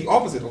exactly the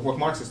opposite of what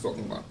Marx is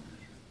talking about.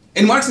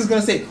 And Marx is going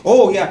to say,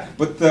 oh yeah,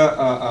 but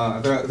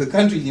the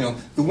country,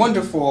 the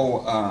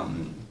wonderful,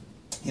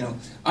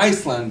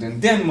 Iceland and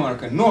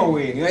Denmark and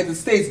Norway and the United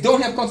States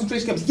don't have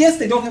concentration camps. Yes,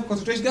 they don't have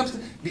concentration camps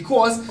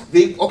because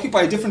they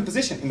occupy a different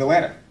position in the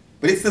latter.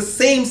 But it's the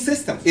same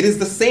system. It is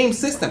the same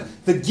system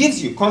that gives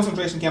you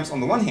concentration camps on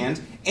the one hand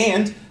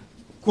and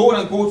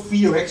quote-unquote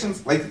free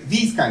elections, like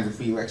these kinds of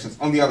free elections,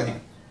 on the other hand.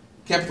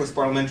 Capitalist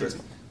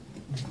parliamentarism.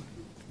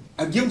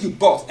 I've given you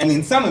both, and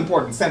in some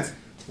important sense,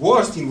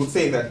 Wallerstein would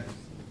say that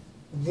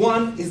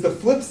one is the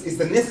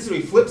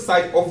necessary flip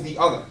side of the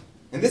other.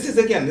 And this is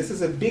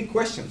a big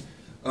question.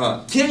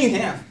 Can you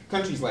have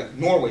countries like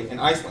Norway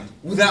and Iceland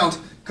without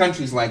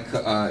countries like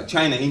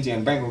China, India,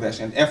 and Bangladesh,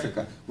 and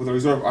Africa with a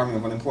reserve army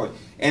of unemployed?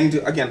 And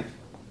again,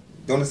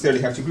 don't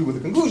necessarily have to agree with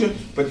the conclusion,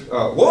 but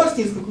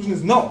Wallerstein's conclusion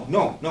is no,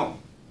 no, no.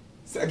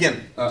 So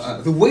again,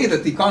 the way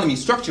that the economy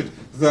is structured,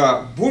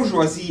 the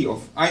bourgeoisie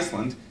of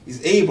Iceland is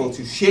able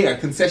to share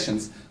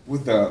concessions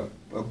with the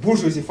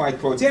bourgeoisified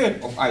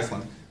proletariat of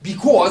Iceland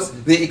because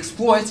they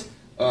exploit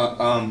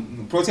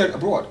proletariat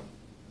abroad.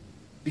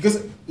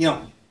 Because,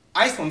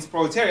 Iceland's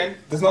proletariat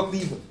does not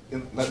live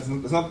in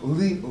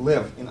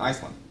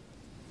Iceland.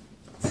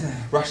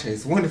 Russia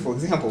is a wonderful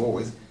example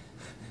always.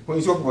 When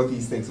you talk about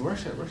these things,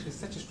 Russia is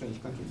such a strange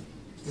country.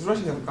 Does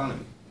Russia have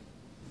economy?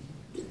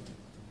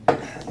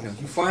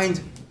 You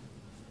find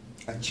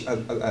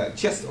a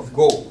chest of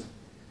gold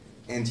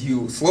and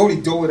you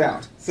slowly dole it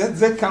out. Does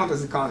that count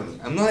as economy?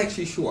 I'm not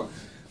actually sure.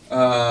 In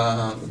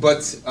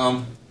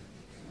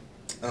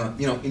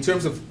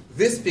terms of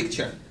this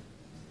picture,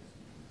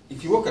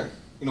 if you look at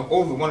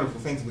all the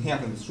wonderful things we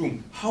have in this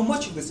room, how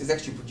much of this is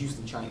actually produced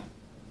in China?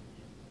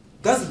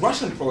 Does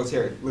Russian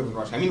proletariat live in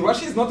Russia? I mean,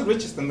 Russia is not the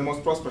richest and the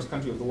most prosperous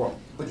country of the world.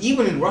 But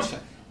even in Russia,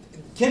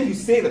 can you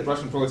say that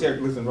Russian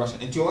proletariat lives in Russia?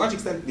 And to a large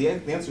extent, the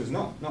answer is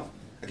no, no.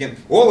 Again,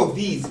 all of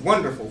these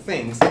wonderful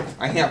things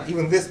I have,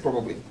 even this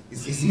probably,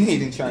 is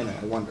made in China,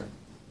 I wonder.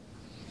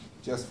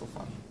 Just for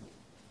fun.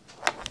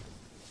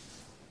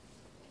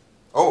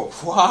 Oh,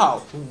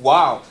 wow,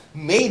 wow.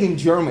 Made in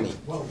Germany.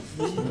 Wow.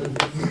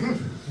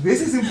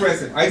 This is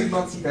impressive. I did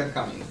not see that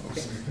coming.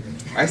 Okay.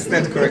 I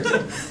stand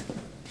corrected.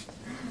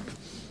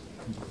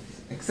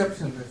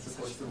 Exception, that's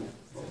supposed to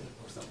or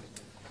something.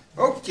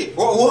 Okay.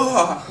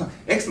 Whoa.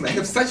 Excellent. I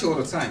have such a lot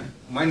of time.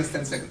 Minus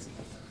 10 seconds.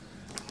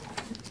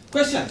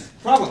 Questions?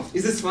 Problems?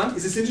 Is this fun?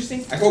 Is this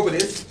interesting? I hope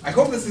it is. I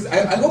hope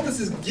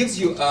this gives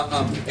you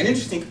an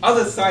interesting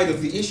other side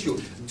of the issue,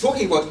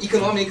 talking about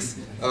economics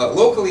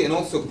locally and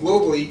also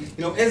globally,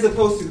 as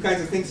opposed to the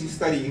kinds of things you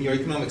study in your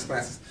economics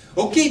classes.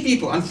 Okay,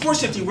 people.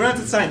 Unfortunately, we're out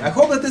of time. I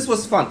hope that this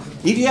was fun.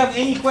 If you have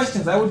any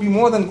questions, I would be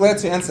more than glad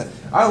to answer.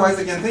 Otherwise,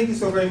 again, thank you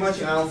so very much,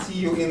 and I'll see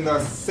you in the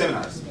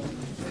seminars.